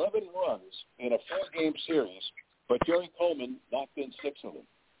scored 11 runs in a 4-game series, but Jerry Coleman knocked in 6 of them.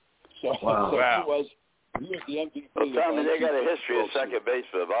 So, he was the MVP. Well, Tommy, they got a history of second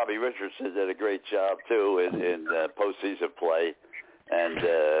baseman. Bobby Richardson did a great job, too, in postseason play. And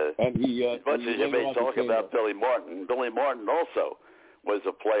as much as you may talk about Billy Martin also was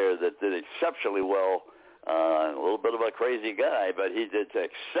a player that did exceptionally well. A little bit of a crazy guy, but he did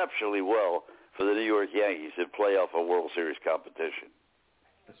exceptionally well for the New York Yankees in playoff or World Series competition.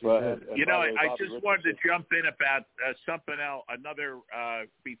 I just wanted to jump in about something else.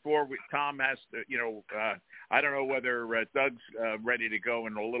 Before Tom has to, I don't know whether Doug's ready to go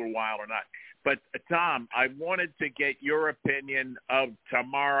in a little while or not. But, Tom, I wanted to get your opinion of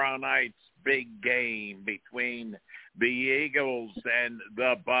tomorrow night's big game between the Eagles and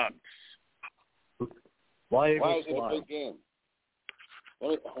the Bucks. Why is it a big game?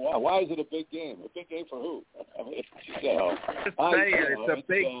 Why is it a big game? A big game for who? I mean, it's a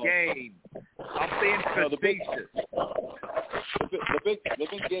big game. I'm being facetious. The big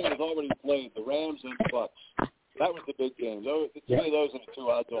game is already played. The Rams and the Bucks. That was the big game. The 3 of those are the 2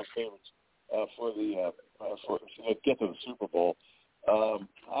 odds-on favorites for get to the Super Bowl. I'm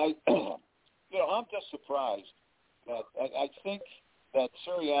just surprised that I think that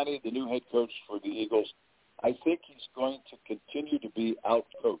Sirianni, the new head coach for the Eagles, I think he's going to continue to be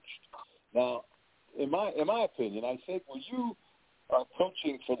out-coached. Now, in my opinion, I think when you are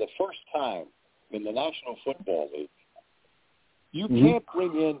coaching for the first time in the National Football League, you can't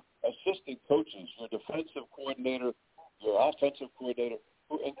bring in assistant coaches, your defensive coordinator, your offensive coordinator,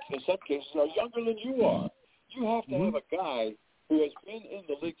 who in some cases are younger than you are. You have to have a guy who has been in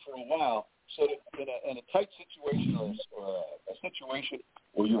the league for a while, so that in a tight situation or a situation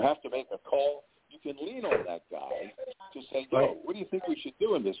where you have to make a call, you can lean on that guy to say, what do you think we should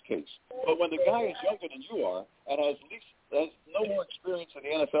do in this case? But when the guy is younger than you are and has no more experience in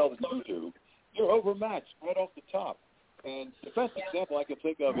the NFL than you do, you're overmatched right off the top. And the best example I can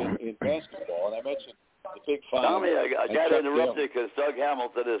think of in basketball, and I mentioned the Big Five. Tommy, I got interrupted because Doug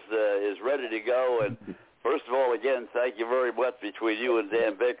Hamilton is ready to go. And first of all, again, thank you very much between you and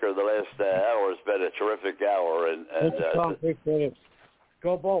Dan Baker. The last hour has been a terrific hour. And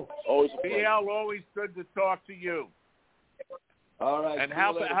Go Bolts. BL, always good to talk to you. All right. And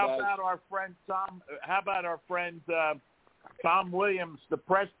how about our friend Tom? How about our friend Tom Williams, the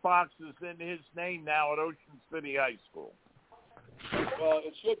press box is in his name now at Ocean City High School. Well,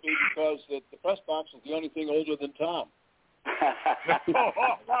 it should be because the press box is the only thing older than Tom.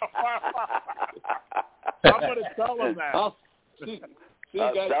 I'm going to tell him that. See you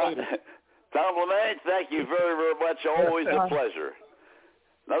guys later. Tom Lamaine, thank you very, very much. Always a pleasure.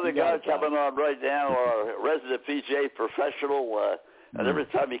 Another guy coming on right now, our resident PGA professional, and every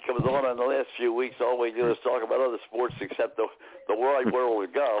time he comes on in the last few weeks, all we do is talk about other sports except the wide world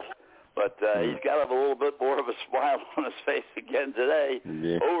of golf. But he's got a little bit more of a smile on his face again today.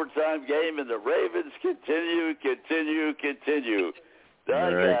 Yeah. Overtime game, and the Ravens continue.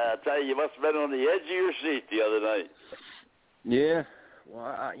 Doug, right. I tell you must have been on the edge of your seat the other night. Yeah. Well,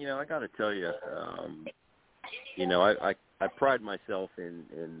 I got to tell you, I pride myself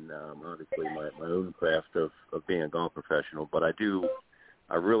in obviously my own craft of being a golf professional, but I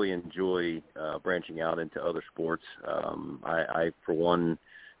really enjoy branching out into other sports. I for one,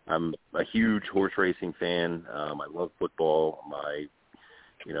 I'm a huge horse racing fan. I love football. My,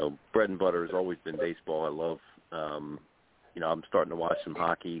 bread and butter has always been baseball. I love, I'm starting to watch some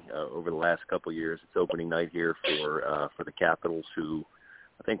hockey over the last couple of years. It's opening night here for the Capitals, who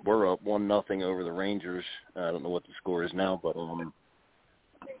I think we're up 1-0 over the Rangers. I don't know what the score is now, but I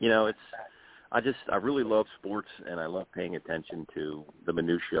really love sports, and I love paying attention to the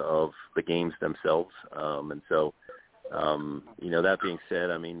minutia of the games themselves. And so, that being said,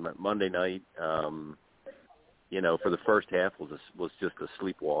 I mean, Monday night, for the first half was just a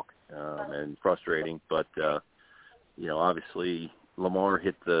sleepwalk and frustrating. But obviously Lamar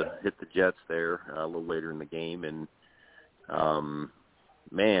hit the Jets there a little later in the game, and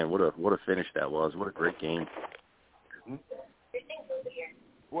man, what a finish that was! What a great game.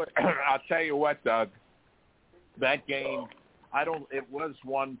 I'll tell you what, Doug. That game, it was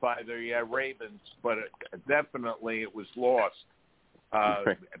won by the Ravens, but definitely it was lost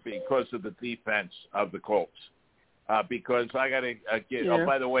because of the defense of the Colts. Because I got to get. Yeah. Oh,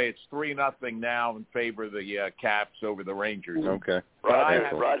 by the way, it's 3-0 now in favor of the Caps over the Rangers. Okay.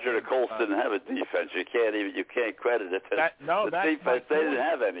 Roger, the Colts didn't have a defense. You can't credit it. The defense, they didn't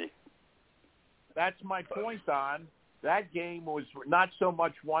have any. That's my point, Don. That game was not so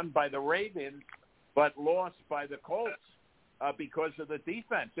much won by the Ravens, but lost by the Colts because of the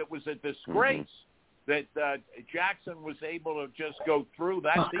defense. It was a disgrace that Jackson was able to just go through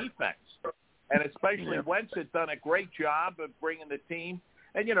that defense. And especially Wentz had done a great job of bringing the team.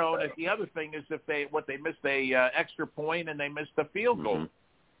 And, the other thing is if they missed a extra point and they missed a field goal.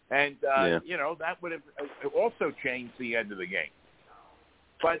 And, that would have also changed the end of the game.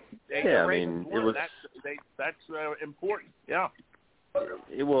 But that's important. Yeah.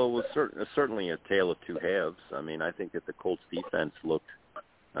 It was certainly a tale of two halves. I mean, I think that the Colts defense looked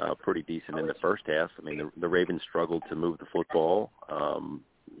pretty decent in the first half. I mean, the Ravens struggled to move the football.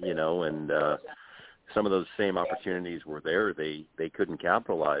 And some of those same opportunities were there. They couldn't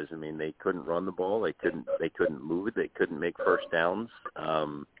capitalize. I mean, they couldn't run the ball. They couldn't move it. They couldn't make first downs.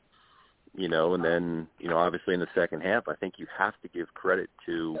 And then, obviously in the second half, I think you have to give credit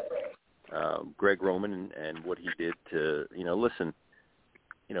to Greg Roman and what he did to, listen,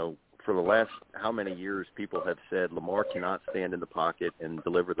 for the last how many years people have said Lamar cannot stand in the pocket and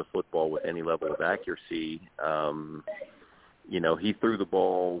deliver the football with any level of accuracy. He threw the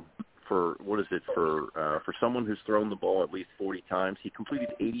ball for someone who's thrown the ball at least 40 times. He completed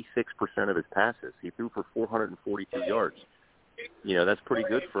 86% of his passes. He threw for 442 yards. That's pretty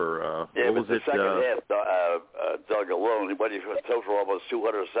good for second half, Doug alone, he threw for almost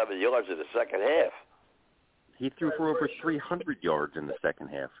 270 yards in the second half. He threw for over 300 yards in the second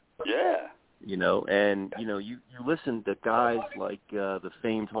half. Yeah. You listen to guys like the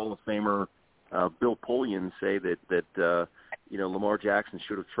famed Hall of Famer Bill Polian say that Lamar Jackson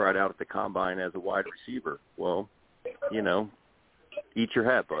should have tried out at the combine as a wide receiver. Well, eat your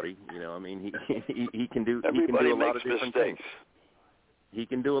hat, buddy. He can do a lot of different things. He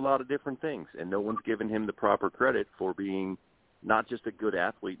can do a lot of different things, and no one's given him the proper credit for being not just a good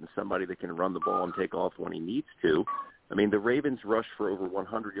athlete and somebody that can run the ball and take off when he needs to. I mean, the Ravens rushed for over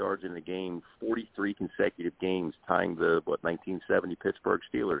 100 yards in a game, 43 consecutive games, tying the 1970 Pittsburgh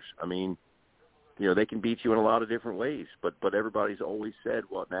Steelers. I mean, they can beat you in a lot of different ways, but everybody's always said,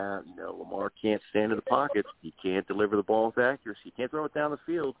 Lamar can't stand in the pocket. He can't deliver the ball with accuracy. He can't throw it down the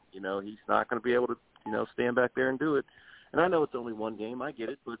field. He's not going to be able to, stand back there and do it. And I know it's only one game. I get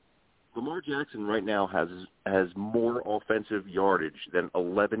it, but Lamar Jackson right now has more offensive yardage than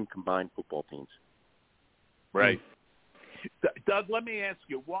 11 combined football teams. Right. Doug, let me ask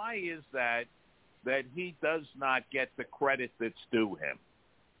you, why is that he does not get the credit that's due him?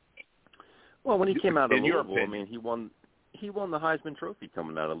 Well, when he came out of Louisville, I mean, he won he won the Heisman Trophy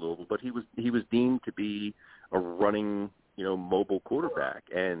coming out of Louisville, but he was deemed to be a running, mobile quarterback.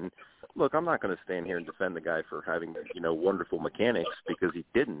 And look, I'm not going to stand here and defend the guy for having, wonderful mechanics, because he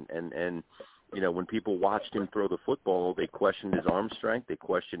didn't. And when people watched him throw the football, they questioned his arm strength, they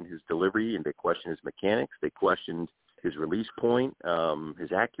questioned his delivery, and they questioned his mechanics. They questioned his release point,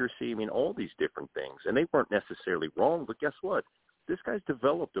 his accuracy. I mean, all these different things. And they weren't necessarily wrong, but guess what? This guy's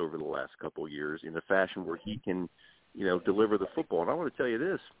developed over the last couple of years in a fashion where he can, deliver the football. And I want to tell you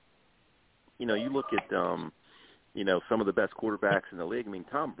this, you look at, some of the best quarterbacks in the league. I mean,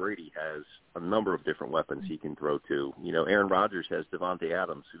 Tom Brady has a number of different weapons he can throw to. Aaron Rodgers has Devontae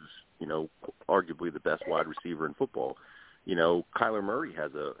Adams, who's, arguably the best wide receiver in football. Kyler Murray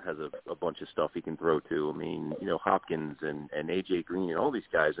has a bunch of stuff he can throw to. I mean, Hopkins and A.J. Green and all these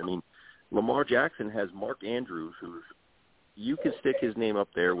guys. I mean, Lamar Jackson has Mark Andrews, who's, you can stick his name up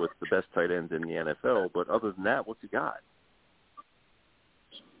there with the best tight ends in the NFL, but other than that, what's he got?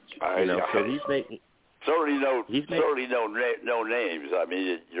 So he's made. Certainly no names. I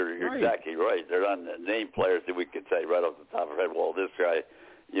mean, you're right. Exactly right. They're not name players that we could say right off the top of our head. Well, this guy,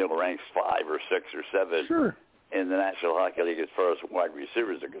 ranks 5 or 6 or 7 in the National Hockey League as far as wide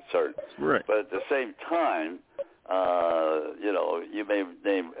receivers are concerned. Right. But at the same time, you may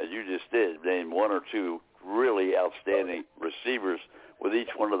name, as you just did, name 1 or 2 really outstanding receivers with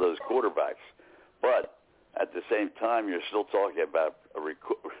each one of those quarterbacks. But at the same time, you're still talking about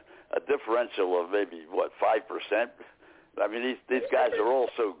a differential of maybe, 5%? I mean, these guys are all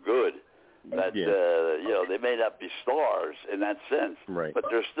so good that, they may not be stars in that sense, right, but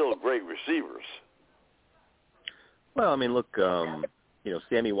they're still great receivers. Well, I mean, look,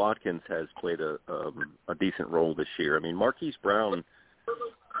 Sammy Watkins has played a decent role this year. I mean, Marquise Brown,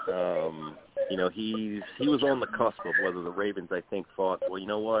 he was on the cusp of whether the Ravens, I think, thought, well, you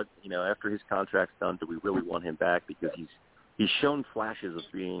know what, after his contract's done, do we really want him back? Because he's shown flashes of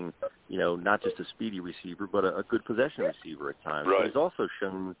being, not just a speedy receiver, but a good possession receiver at times. Right. He's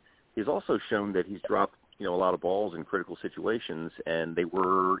also shown that he's dropped, a lot of balls in critical situations, and they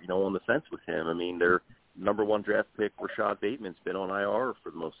were, on the fence with him. I mean, their number 1 draft pick, Rashad Bateman's been on IR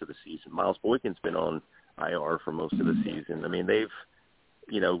for most of the season. Miles Boykin's been on IR for most of the season. I mean, they've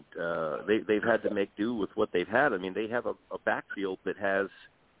had to make do with what they've had. I mean, they have a backfield that has,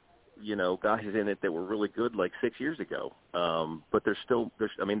 guys in it that were really good like 6 years ago. But their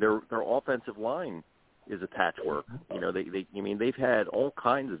offensive line is a patchwork. They've had all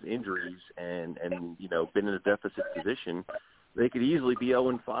kinds of injuries and been in a deficit position. They could easily be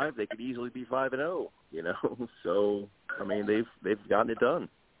 0-5. They could easily be 5-0. So I mean, they've gotten it done.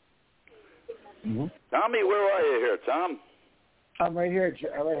 Mm-hmm. Tommy, where are you here, Tom? I'm right here,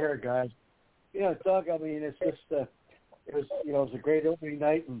 guys. Doug, I mean, it's just it was a great opening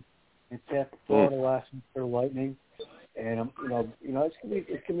night in Tampa, Florida last week for Lightning, and it's gonna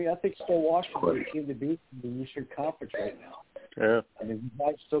be. I think still Washington the team to beat in the Eastern Conference right now. Yeah. I mean,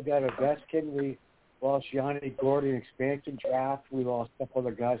 we still got Ovechkin. We lost Yanni Gordon expansion draft. We lost a couple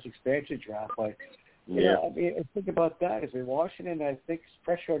other guys expansion draft. I mean, think about that. Is in Washington, I think it's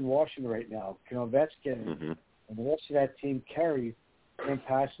pressure on Washington right now. Ovechkin and the rest of that team carry and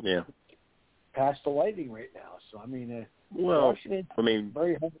pass the Lightning right now. So I mean, Washington,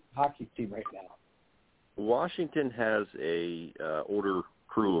 very hard hockey team right now. Washington has a older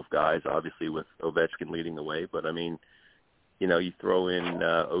crew of guys, obviously with Ovechkin leading the way. But I mean, you throw in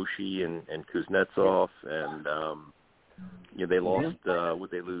Oshie and Kuznetsov, and they lost.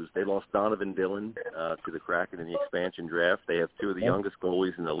 What they lose? They lost Donovan Dillon to the Kraken in the expansion draft. They have 2 of the youngest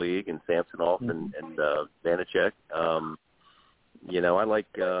goalies in the league, and Samsonov and Vanacek. I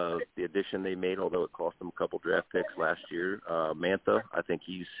like the addition they made, although it cost them a couple draft picks last year. Mantha, I think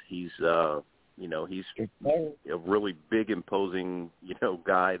he's a really big, imposing,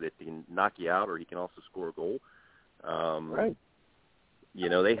 guy that can knock you out, or he can also score a goal. Right.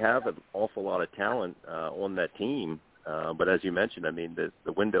 They have an awful lot of talent on that team, but as you mentioned, I mean, the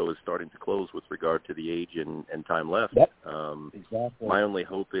window is starting to close with regard to the age and time left. Yep. Exactly. My only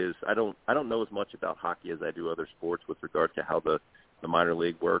hope is I don't know as much about hockey as I do other sports with regard to how the minor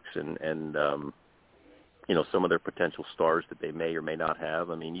league works and some of their potential stars that they may or may not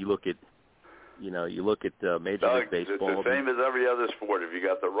have. I mean, you look at Major League Baseball. It's the same as every other sport. If you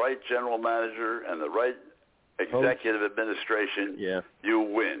got the right general manager and the right executive administration, you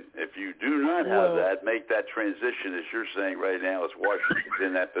win. If you do not have that, make that transition, as you're saying right now, as Washington's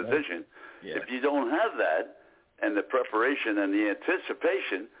in that position. If you don't have that and the preparation and the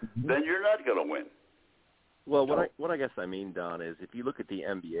anticipation, then you're not going to win. Well, what I guess I mean, Don, is if you look at the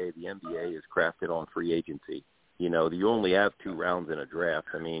NBA is crafted on free agency. You only have 2 rounds in a draft.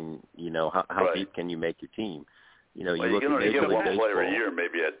 I mean, how deep can you make your team? You know, you look can at only Major get League one Baseball. player a year,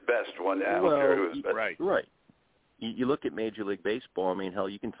 maybe at best. One, I don't care who's best. Right. You look at Major League Baseball. I mean, hell,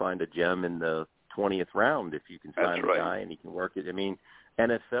 you can find a gem in the 20th round if you can find a guy and he can work it. I mean,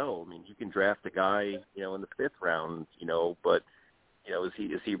 NFL. I mean, you can draft a guy, you know, in the 5th round, you know, but you know, is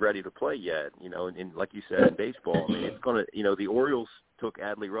he ready to play yet? You know, and like you said in baseball, I mean, it's gonna. You know, the Orioles took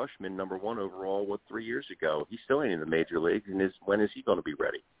Adley Rutschman #1 overall 3 years ago. He's still ain't in the major leagues, and when is he going to be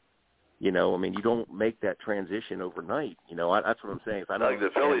ready? You know, I mean, you don't make that transition overnight. You know, that's what I'm saying. If I don't the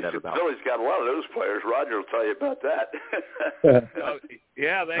Phillies got a lot of those players. Roger will tell you about that.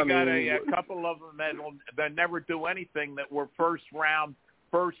 Yeah, they got a couple of them that never do anything that were first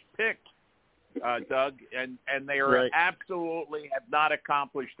pick, Doug, and they are absolutely have not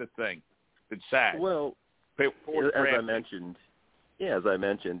accomplished a thing. It's sad. Well, as I mentioned, the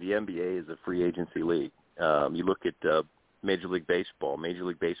NBA is a free agency league. You look at Major League Baseball. Major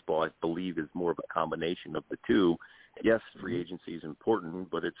League Baseball, I believe, is more of a combination of the two. Yes, free agency is important,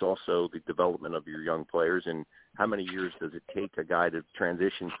 but it's also the development of your young players and how many years does it take a guy to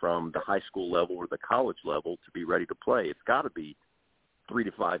transition from the high school level or the college level to be ready to play? It's got to be 3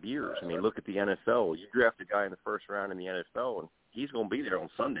 to 5 years. I mean, look at the NFL. You draft a guy in the 1st round in the NFL, and he's going to be there on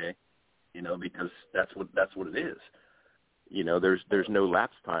Sunday, you know, because that's what it is. You know, there's no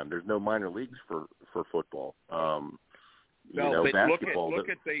lapse time. There's no minor leagues for football. You know, but basketball. Look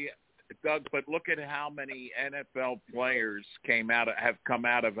at how many NFL players have come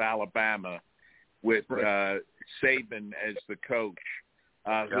out of Alabama with Saban as the coach,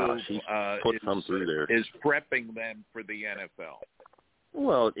 is prepping them for the NFL.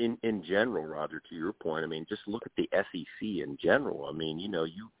 Well, in general, Roger, to your point, I mean, just look at the SEC in general. I mean, you know,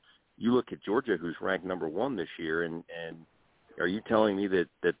 you look at Georgia, who's ranked #1 this year, and are you telling me that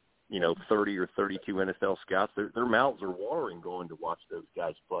you know, 30 or 32 NFL scouts, their mouths are watering going to watch those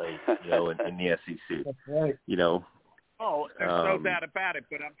guys play, you know, in the SEC. That's right. You know. Oh, there's no doubt about it.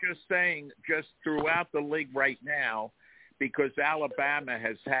 But I'm just saying, just throughout the league right now, because Alabama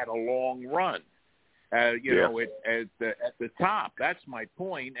has had a long run, you know, at the top. That's my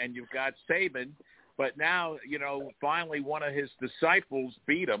point. And you've got Saban. But now, you know, finally one of his disciples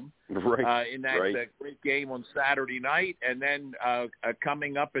beat him in that great game on Saturday night. And then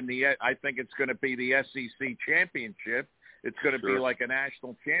coming up I think it's going to be the SEC championship. It's going to be like a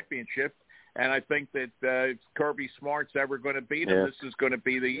national championship. And I think that if Kirby Smart's ever going to beat him, this is going to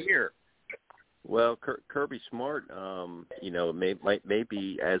be the year. Well, Kirby Smart, you know, may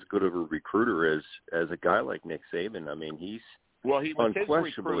be as good of a recruiter as a guy like Nick Saban. I mean, he was his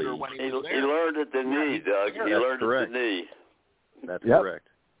recruiter when he was there. He learned at the knee, Doug. He learned at the knee. That's correct.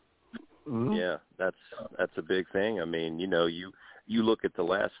 Mm-hmm. Yeah, that's a big thing. I mean, you know, you look at the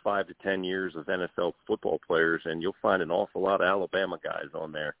last 5 to 10 years of NFL football players, and you'll find an awful lot of Alabama guys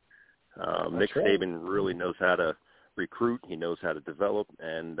on there. Nick Saban really knows how to recruit. He knows how to develop,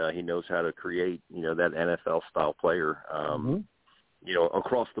 and he knows how to create, you know, that NFL-style player. You know,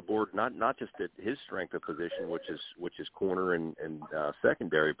 across the board, not just at his strength of position, which is corner and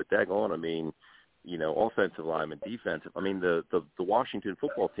secondary, but daggone, I mean, you know, offensive lineman, defensive. I mean, the Washington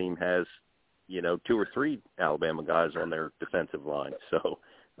football team has, you know, 2 or 3 Alabama guys on their defensive line. So,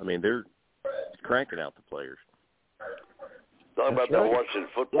 I mean, they're cranking out the players. Talking about the Washington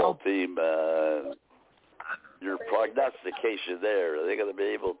football team, your prognostication there, are they going to be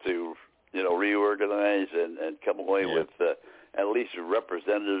able to, you know, reorganize and come away with at least a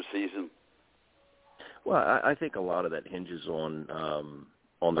representative season? Well, I think a lot of that hinges on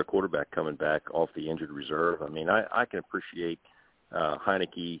their quarterback coming back off the injured reserve. I mean, I can appreciate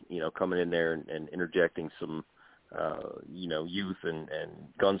Heineke, you know, coming in there and interjecting some, you know, youth and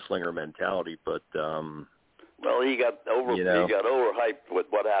gunslinger mentality, but well, he got overhyped with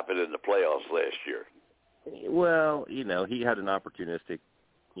what happened in the playoffs last year. Well, you know, he had an opportunistic,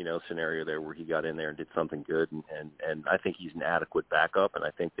 you know, scenario there where he got in there and did something good, and I think he's an adequate backup, and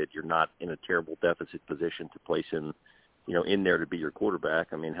I think that you're not in a terrible deficit position to place him, you know, in there to be your quarterback.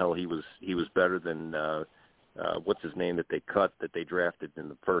 I mean, hell, he was better than what's his name that they drafted in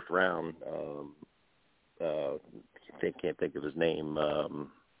the 1st round. Can't think of his name.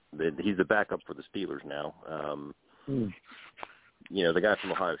 He's the backup for the Steelers now. You know, the guy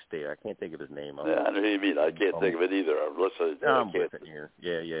from Ohio State. I can't think of his name. Yeah, I know what you mean. I can't think of it either. I'm listening. I'm with it here.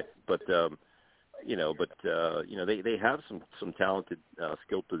 Yeah. But you know, they have some talented,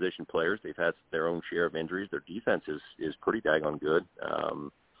 skilled position players. They've had their own share of injuries. Their defense is pretty daggone good.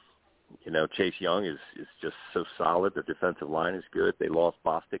 You know, Chase Young is just so solid. Their defensive line is good. They lost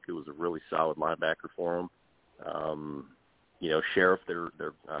Bostic, who was a really solid linebacker for them. You know, Sheriff, their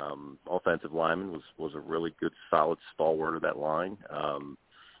offensive lineman, was a really good, solid stalwart of that line.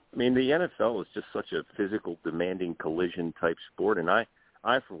 I mean, the NFL is just such a physical, demanding collision type sport, and I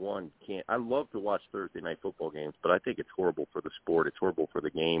for one can't. I love to watch Thursday night football games, but I think it's horrible for the sport. It's horrible for the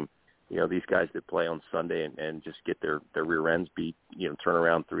game. You know, these guys that play on Sunday and just get their rear ends beat, you know, turn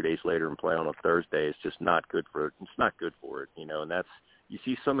around 3 days later and play on a Thursday. It's just not good for it. It's not good for it, you know, and you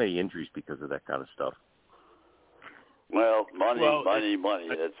see so many injuries because of that kind of stuff. Well, money.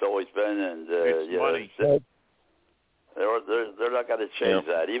 It's always been, and money. They're not going to change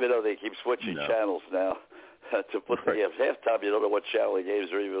that, even though they keep switching channels now to put the games. Halftime, you don't know what channel the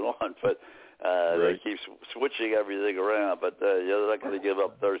games are even on, but they keep switching everything around. But they're not going to give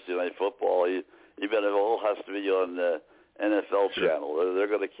up Thursday night football, even if it all has to be on the NFL channel. They're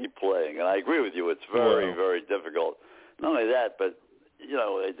going to keep playing, and I agree with you. It's very, very difficult. Not only that, but you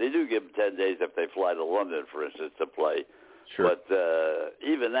know, they do give them 10 days if they fly to London, for instance, to play. Sure. But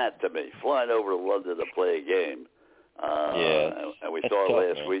even that, to me, flying over to London to play a game, and we saw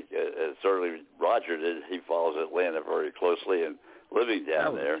it last week. Certainly Roger did. He follows Atlanta very closely and living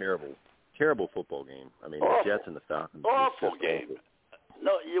down there. Terrible football game. I mean, awful. The Jets and the Falcons. Awful game. Awful.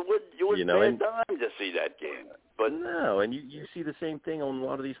 No, you wouldn't pay a dime to see that game. But no, and you see the same thing on a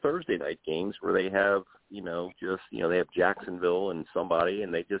lot of these Thursday night games where they have, they have Jacksonville and somebody,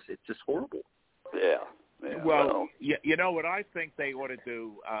 and it's just horrible. Yeah. Well, you know what I think they ought to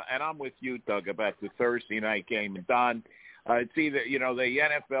do, and I'm with you, Doug, about the Thursday night game. And Don, it's either, the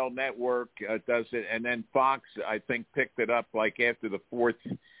NFL Network does it, and then Fox, I think, picked it up like after the fourth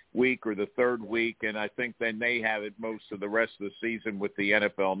week or the third week, and I think then they have it most of the rest of the season with the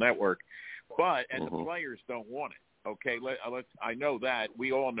NFL Network. But the players don't want it. Okay, I know that.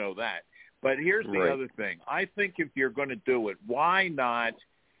 We all know that. But here's the other thing. I think if you're going to do it, why not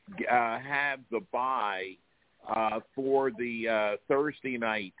have the bye for the Thursday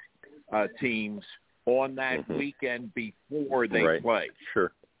night teams on that weekend before they play?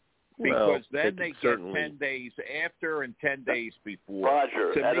 Sure. Because then they get 10 days after and 10 days before.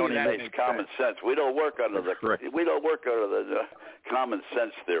 Roger, that only makes common sense. We don't work under the common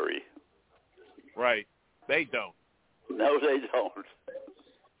sense theory. Right. They don't. No, they don't.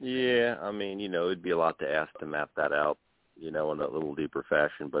 Yeah, I mean, it'd be a lot to ask to map that out, in a little deeper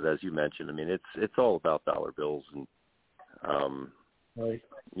fashion. But as you mentioned, I mean, it's all about dollar bills. And,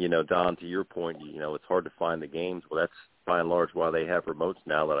 Don, to your point, it's hard to find the games. Well, that's by and large why they have remotes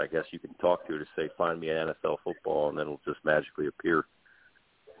now that I guess you can talk to say, find me an NFL football, and then it'll just magically appear.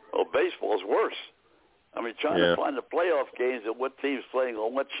 Well, baseball's worse. I mean, trying to find the playoff games and what team's playing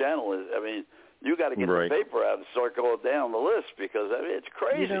on what channel is, I mean, you got to get the paper out and start going down the list because, I mean, it's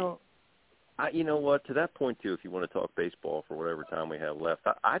crazy. You know what? To that point, too, if you want to talk baseball for whatever time we have left,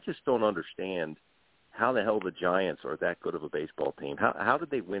 I just don't understand how the hell the Giants are that good of a baseball team. How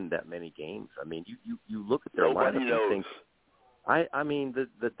did they win that many games? I mean, you look at their lineup and think, I mean,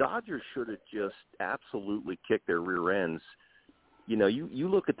 the Dodgers should have just absolutely kicked their rear ends. You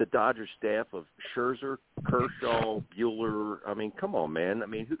look at the Dodgers staff of Scherzer, Kershaw, Buehler. I mean, come on, man. I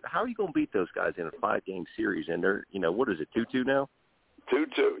mean, how are you going to beat those guys in a 5-game series? And they're, what is it, 2-2 now? 2-2,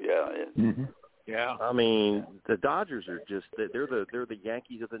 yeah. Mm-hmm. Yeah. I mean, the Dodgers are just they're the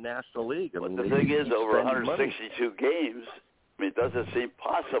Yankees of the National League. I mean, the thing is, over 162 games, I mean, it doesn't seem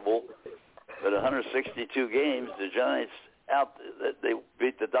possible that 162 games, the Giants they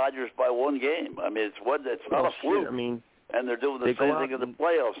beat the Dodgers by one game. I mean, it's not a fluke. I mean, and they're doing the same thing in the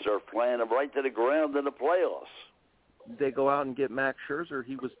playoffs. They're playing them right to the ground in the playoffs. They go out and get Max Scherzer.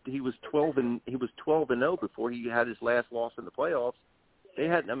 He was 12-0 before he had his last loss in the playoffs. His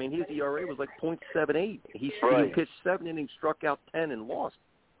ERA was like .78. He pitched 7 innings, struck out 10, and lost.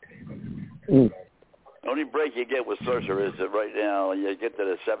 The only break you get with Scherzer is that right now you get to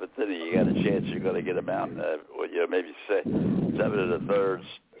the 7th inning, you got a chance you're going to get him out. Maybe 7 1/3,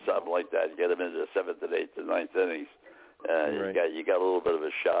 something like that. Get him into the 7th and 8th and 9th innings. You got a little bit of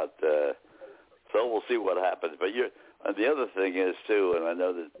a shot. So we'll see what happens. But the other thing is too, and I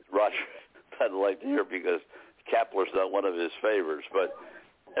know that Roger doesn't like to hear because Kepler's not one of his favorites, but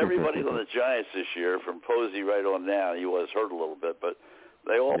everybody on the Giants this year, from Posey right on down, he was hurt a little bit, but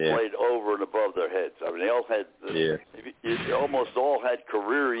they all played over and above their heads. I mean, they all had almost all had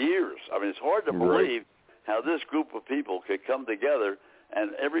career years. I mean, it's hard to believe how this group of people could come together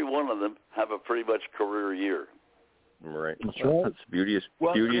and every one of them have a pretty much career year. Right. That's beauty of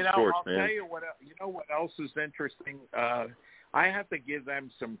sports, I'll man. tell you what else is interesting. I have to give them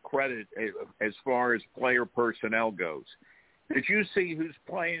some credit as far as player personnel goes. Did you see who's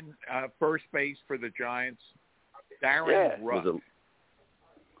playing first base for the Giants? Darren Ruff.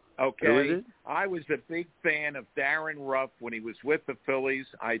 Okay. I was a big fan of Darren Ruff when he was with the Phillies.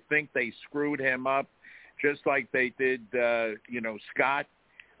 I think they screwed him up just like they did, Scott.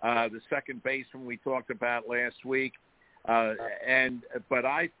 the second baseman we talked about last week. But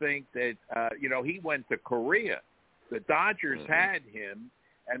I think that, he went to Korea. The Dodgers had him,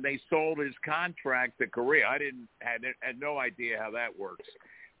 and they sold his contract to Korea. I had no idea how that works.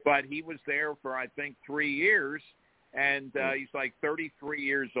 But he was there for, I think, 3 years, and he's like 33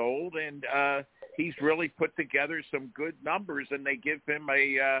 years old, and he's really put together some good numbers, and they give him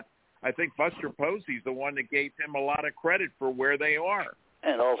I think Buster Posey's the one that gave him a lot of credit for where they are.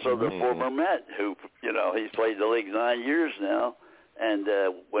 And also the former Met, who, he's played the league 9 years now, and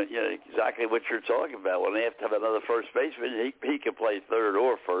exactly what you're talking about. When they have to have another first baseman, he can play third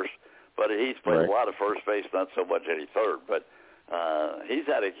or first, but he's played a lot of first base, not so much any third. But he's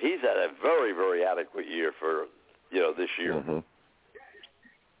had a very, very adequate year for this year. Mm-hmm.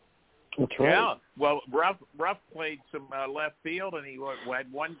 That's right. Yeah. Well, Ruff played some left field, and he had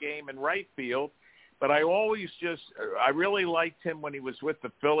one game in right field. But I really liked him when he was with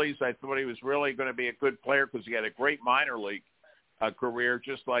the Phillies. I thought he was really going to be a good player because he had a great minor league career,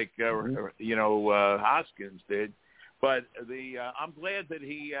 just like Hoskins did. But I'm glad that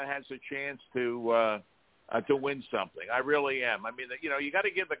he has a chance to win something. I really am. I mean, you got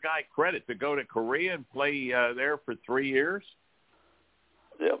to give the guy credit to go to Korea and play there for 3 years.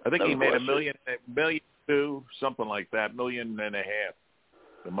 Yep, I think he made $1.2 million, something like that, $1.5 million,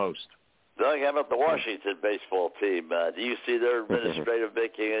 the most. Doug, how about the Washington baseball team? Do you see their administrative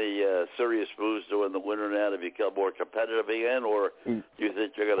making any serious moves during the winter now to become more competitive again, or do you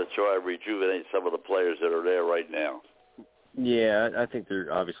think you're going to try and rejuvenate some of the players that are there right now? Yeah, I think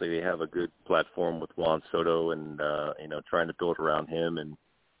they have a good platform with Juan Soto, and trying to build around him, and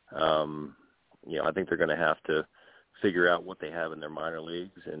I think they're going to have to figure out what they have in their minor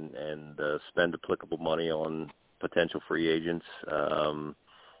leagues and spend applicable money on potential free agents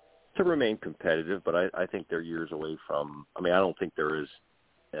to remain competitive. But I think they're years away from. I mean, I don't think there is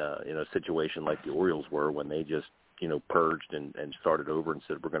a situation like the Orioles were when they just purged and started over and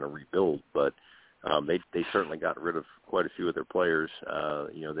said we're going to rebuild. But they certainly got rid of quite a few of their players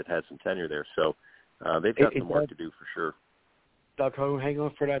that had some tenure there. So they've got some work to do for sure. Doug, hang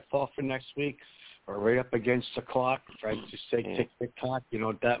on for that thought for next week. Or right up against the clock. Frank just say tick-tick-tock. You know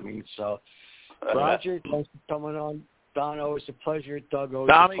what that means. So, Roger, thanks for coming on. Don, always a pleasure. Doug,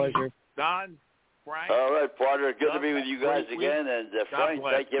 always a pleasure. Don, Frank. All right, partner. Good to be with you guys again. And Frank,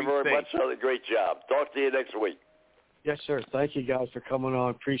 thank you very much for the great job. Talk to you next week. Yes, sir. Thank you guys for coming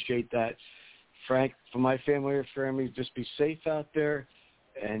on. Appreciate that. Frank, for my family, just be safe out there.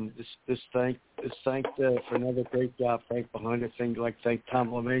 And thank for another great job, Frank, behind the thing. Like thank Tom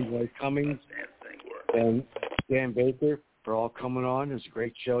Lamaine, Roy Cummings, and Dan Baker for all coming on. It was a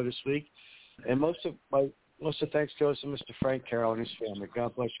great show this week. And most of thanks goes to Mr. Frank Carroll and his family.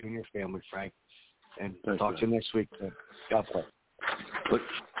 God bless you and your family, Frank. And talk to you next week. God bless. Look,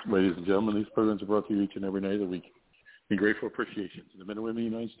 ladies and gentlemen, these programs are brought to you each and every night of the week. In grateful appreciation to the men and women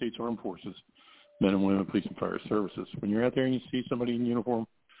of the United States Armed Forces, men and women of police and fire services. When you're out there and you see somebody in uniform,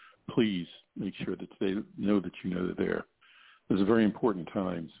 please make sure that they know that you know they're there. This is very important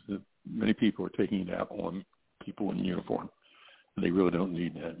times. Many people are taking it out on people in uniform, and they really don't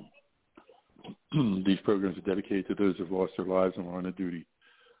need that. These programs are dedicated to those who have lost their lives in line of duty.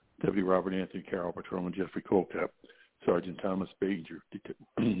 Deputy Robert Anthony Carroll, Patrolman Jeffrey Colcap, Sergeant Thomas Banger,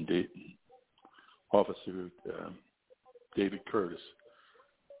 Officer David Curtis,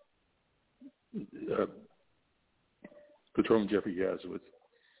 Patrolman Jeffrey Yazowitz,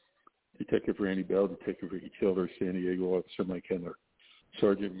 Detective Randy Bell, Detective Ricky Childers, San Diego Officer Mike Hendler,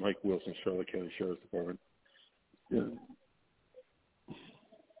 Sergeant Mike Wilson, Charlotte County Sheriff's Department,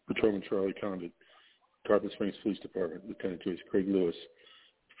 Patrolman Charlie Condit, Tarpon Springs Police Department, Lieutenant Joyce Craig Lewis,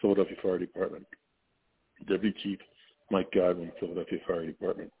 Philadelphia Fire Department, Deputy Chief Mike Godwin, Philadelphia Fire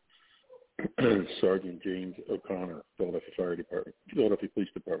Department, Sergeant James O'Connor, Philadelphia Fire Department, Philadelphia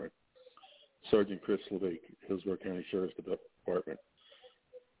Police Department, Sergeant Chris LeVake, Hillsborough County Sheriff's Department,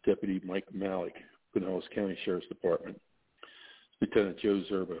 Deputy Mike Malik, Pinellas County Sheriff's Department, Lieutenant Joe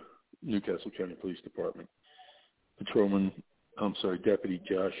Zerba, Newcastle County Police Department, Deputy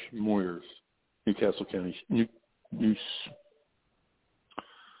Josh Moyers, Newcastle County,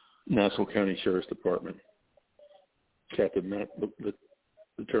 Nassau County Sheriff's Department, Captain Matt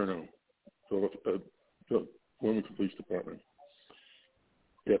Letourneau, Wilmington Police Department,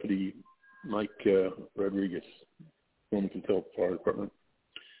 Deputy Mike Rodriguez, Wilmington Fire Department,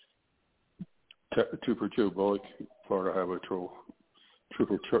 Trooper Joe Bullock, Florida Highway Patrol,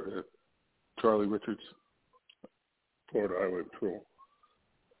 Trooper Charlie Richards, Florida Highway Patrol,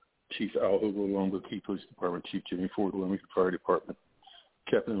 Chief Al Hogle, Longwood Key Police Department, Chief Jimmy Ford, Wilmington Fire Department,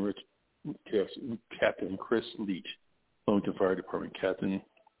 Captain Chris Leach, Wilmington Fire Department, Captain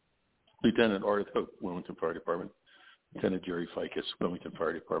Lieutenant Arthur Hope, Wilmington Fire Department. Lieutenant Jerry Ficus, Wilmington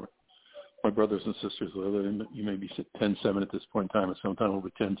Fire Department. My brothers and sisters, you may be 10-7 at this point in time, and sometime we'll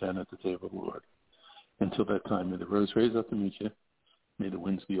be 10-10 at the table of the Lord. Until that time, may the rose raise up to meet you. May the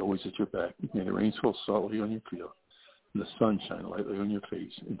winds be always at your back. May the rains fall softly on your field, and the sun shine lightly on your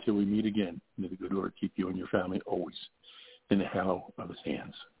face. Until we meet again, may the good Lord keep you and your family always in the hollow of his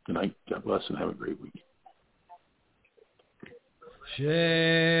hands. Good night. God bless, and have a great week.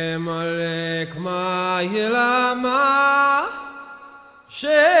 Shem Alek Ma'ilama,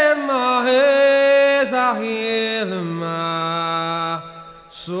 Shem Ahezahilma,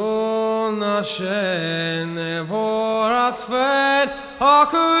 Son Hashem Nevoratfet,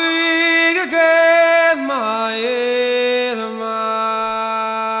 Hakuig again Ma'ilma,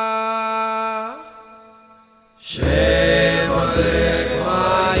 Shem Alek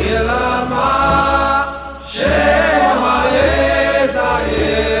Ma'ilama, Shem Ahezahilma,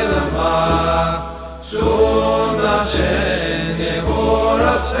 Son Hashem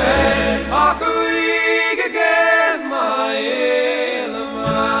Nevoratfet, Hakuig again Ma'ilma.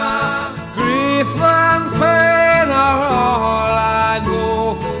 Grief and pain are all I know.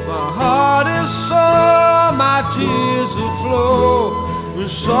 My heart is sore, my tears will flow. We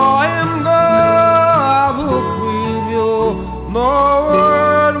saw him go, I will with you. No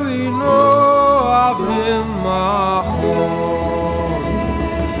word we know of him, my home.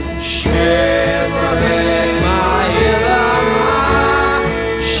 Shem Ahezahilma,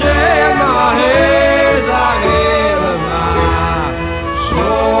 Shem Ahezahilma,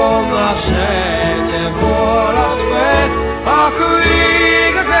 Son Hashem Nevoratfet,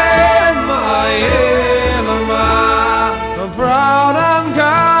 Hakuig again Ma'ilma. The proud and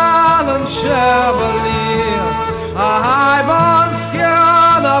gallant Chevalier, a high-born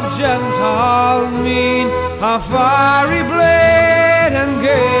scion of gentle mien, a fiery blade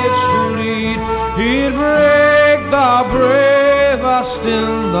engaged to lead, he'd break the bravest in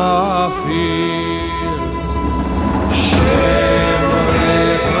the field. Shem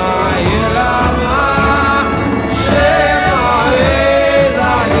Ahezahilma, Shem Ahezahilma,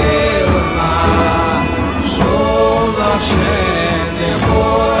 Son Hashem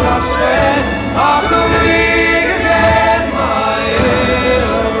Nevoratfet, Hakuig again Ma'ilma.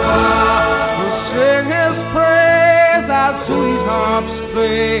 We'll sing his praise as sweet harps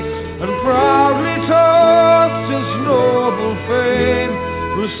play, and proudly toast his noble fame.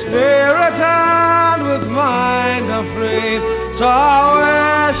 We'll stare at hand with mind aflame,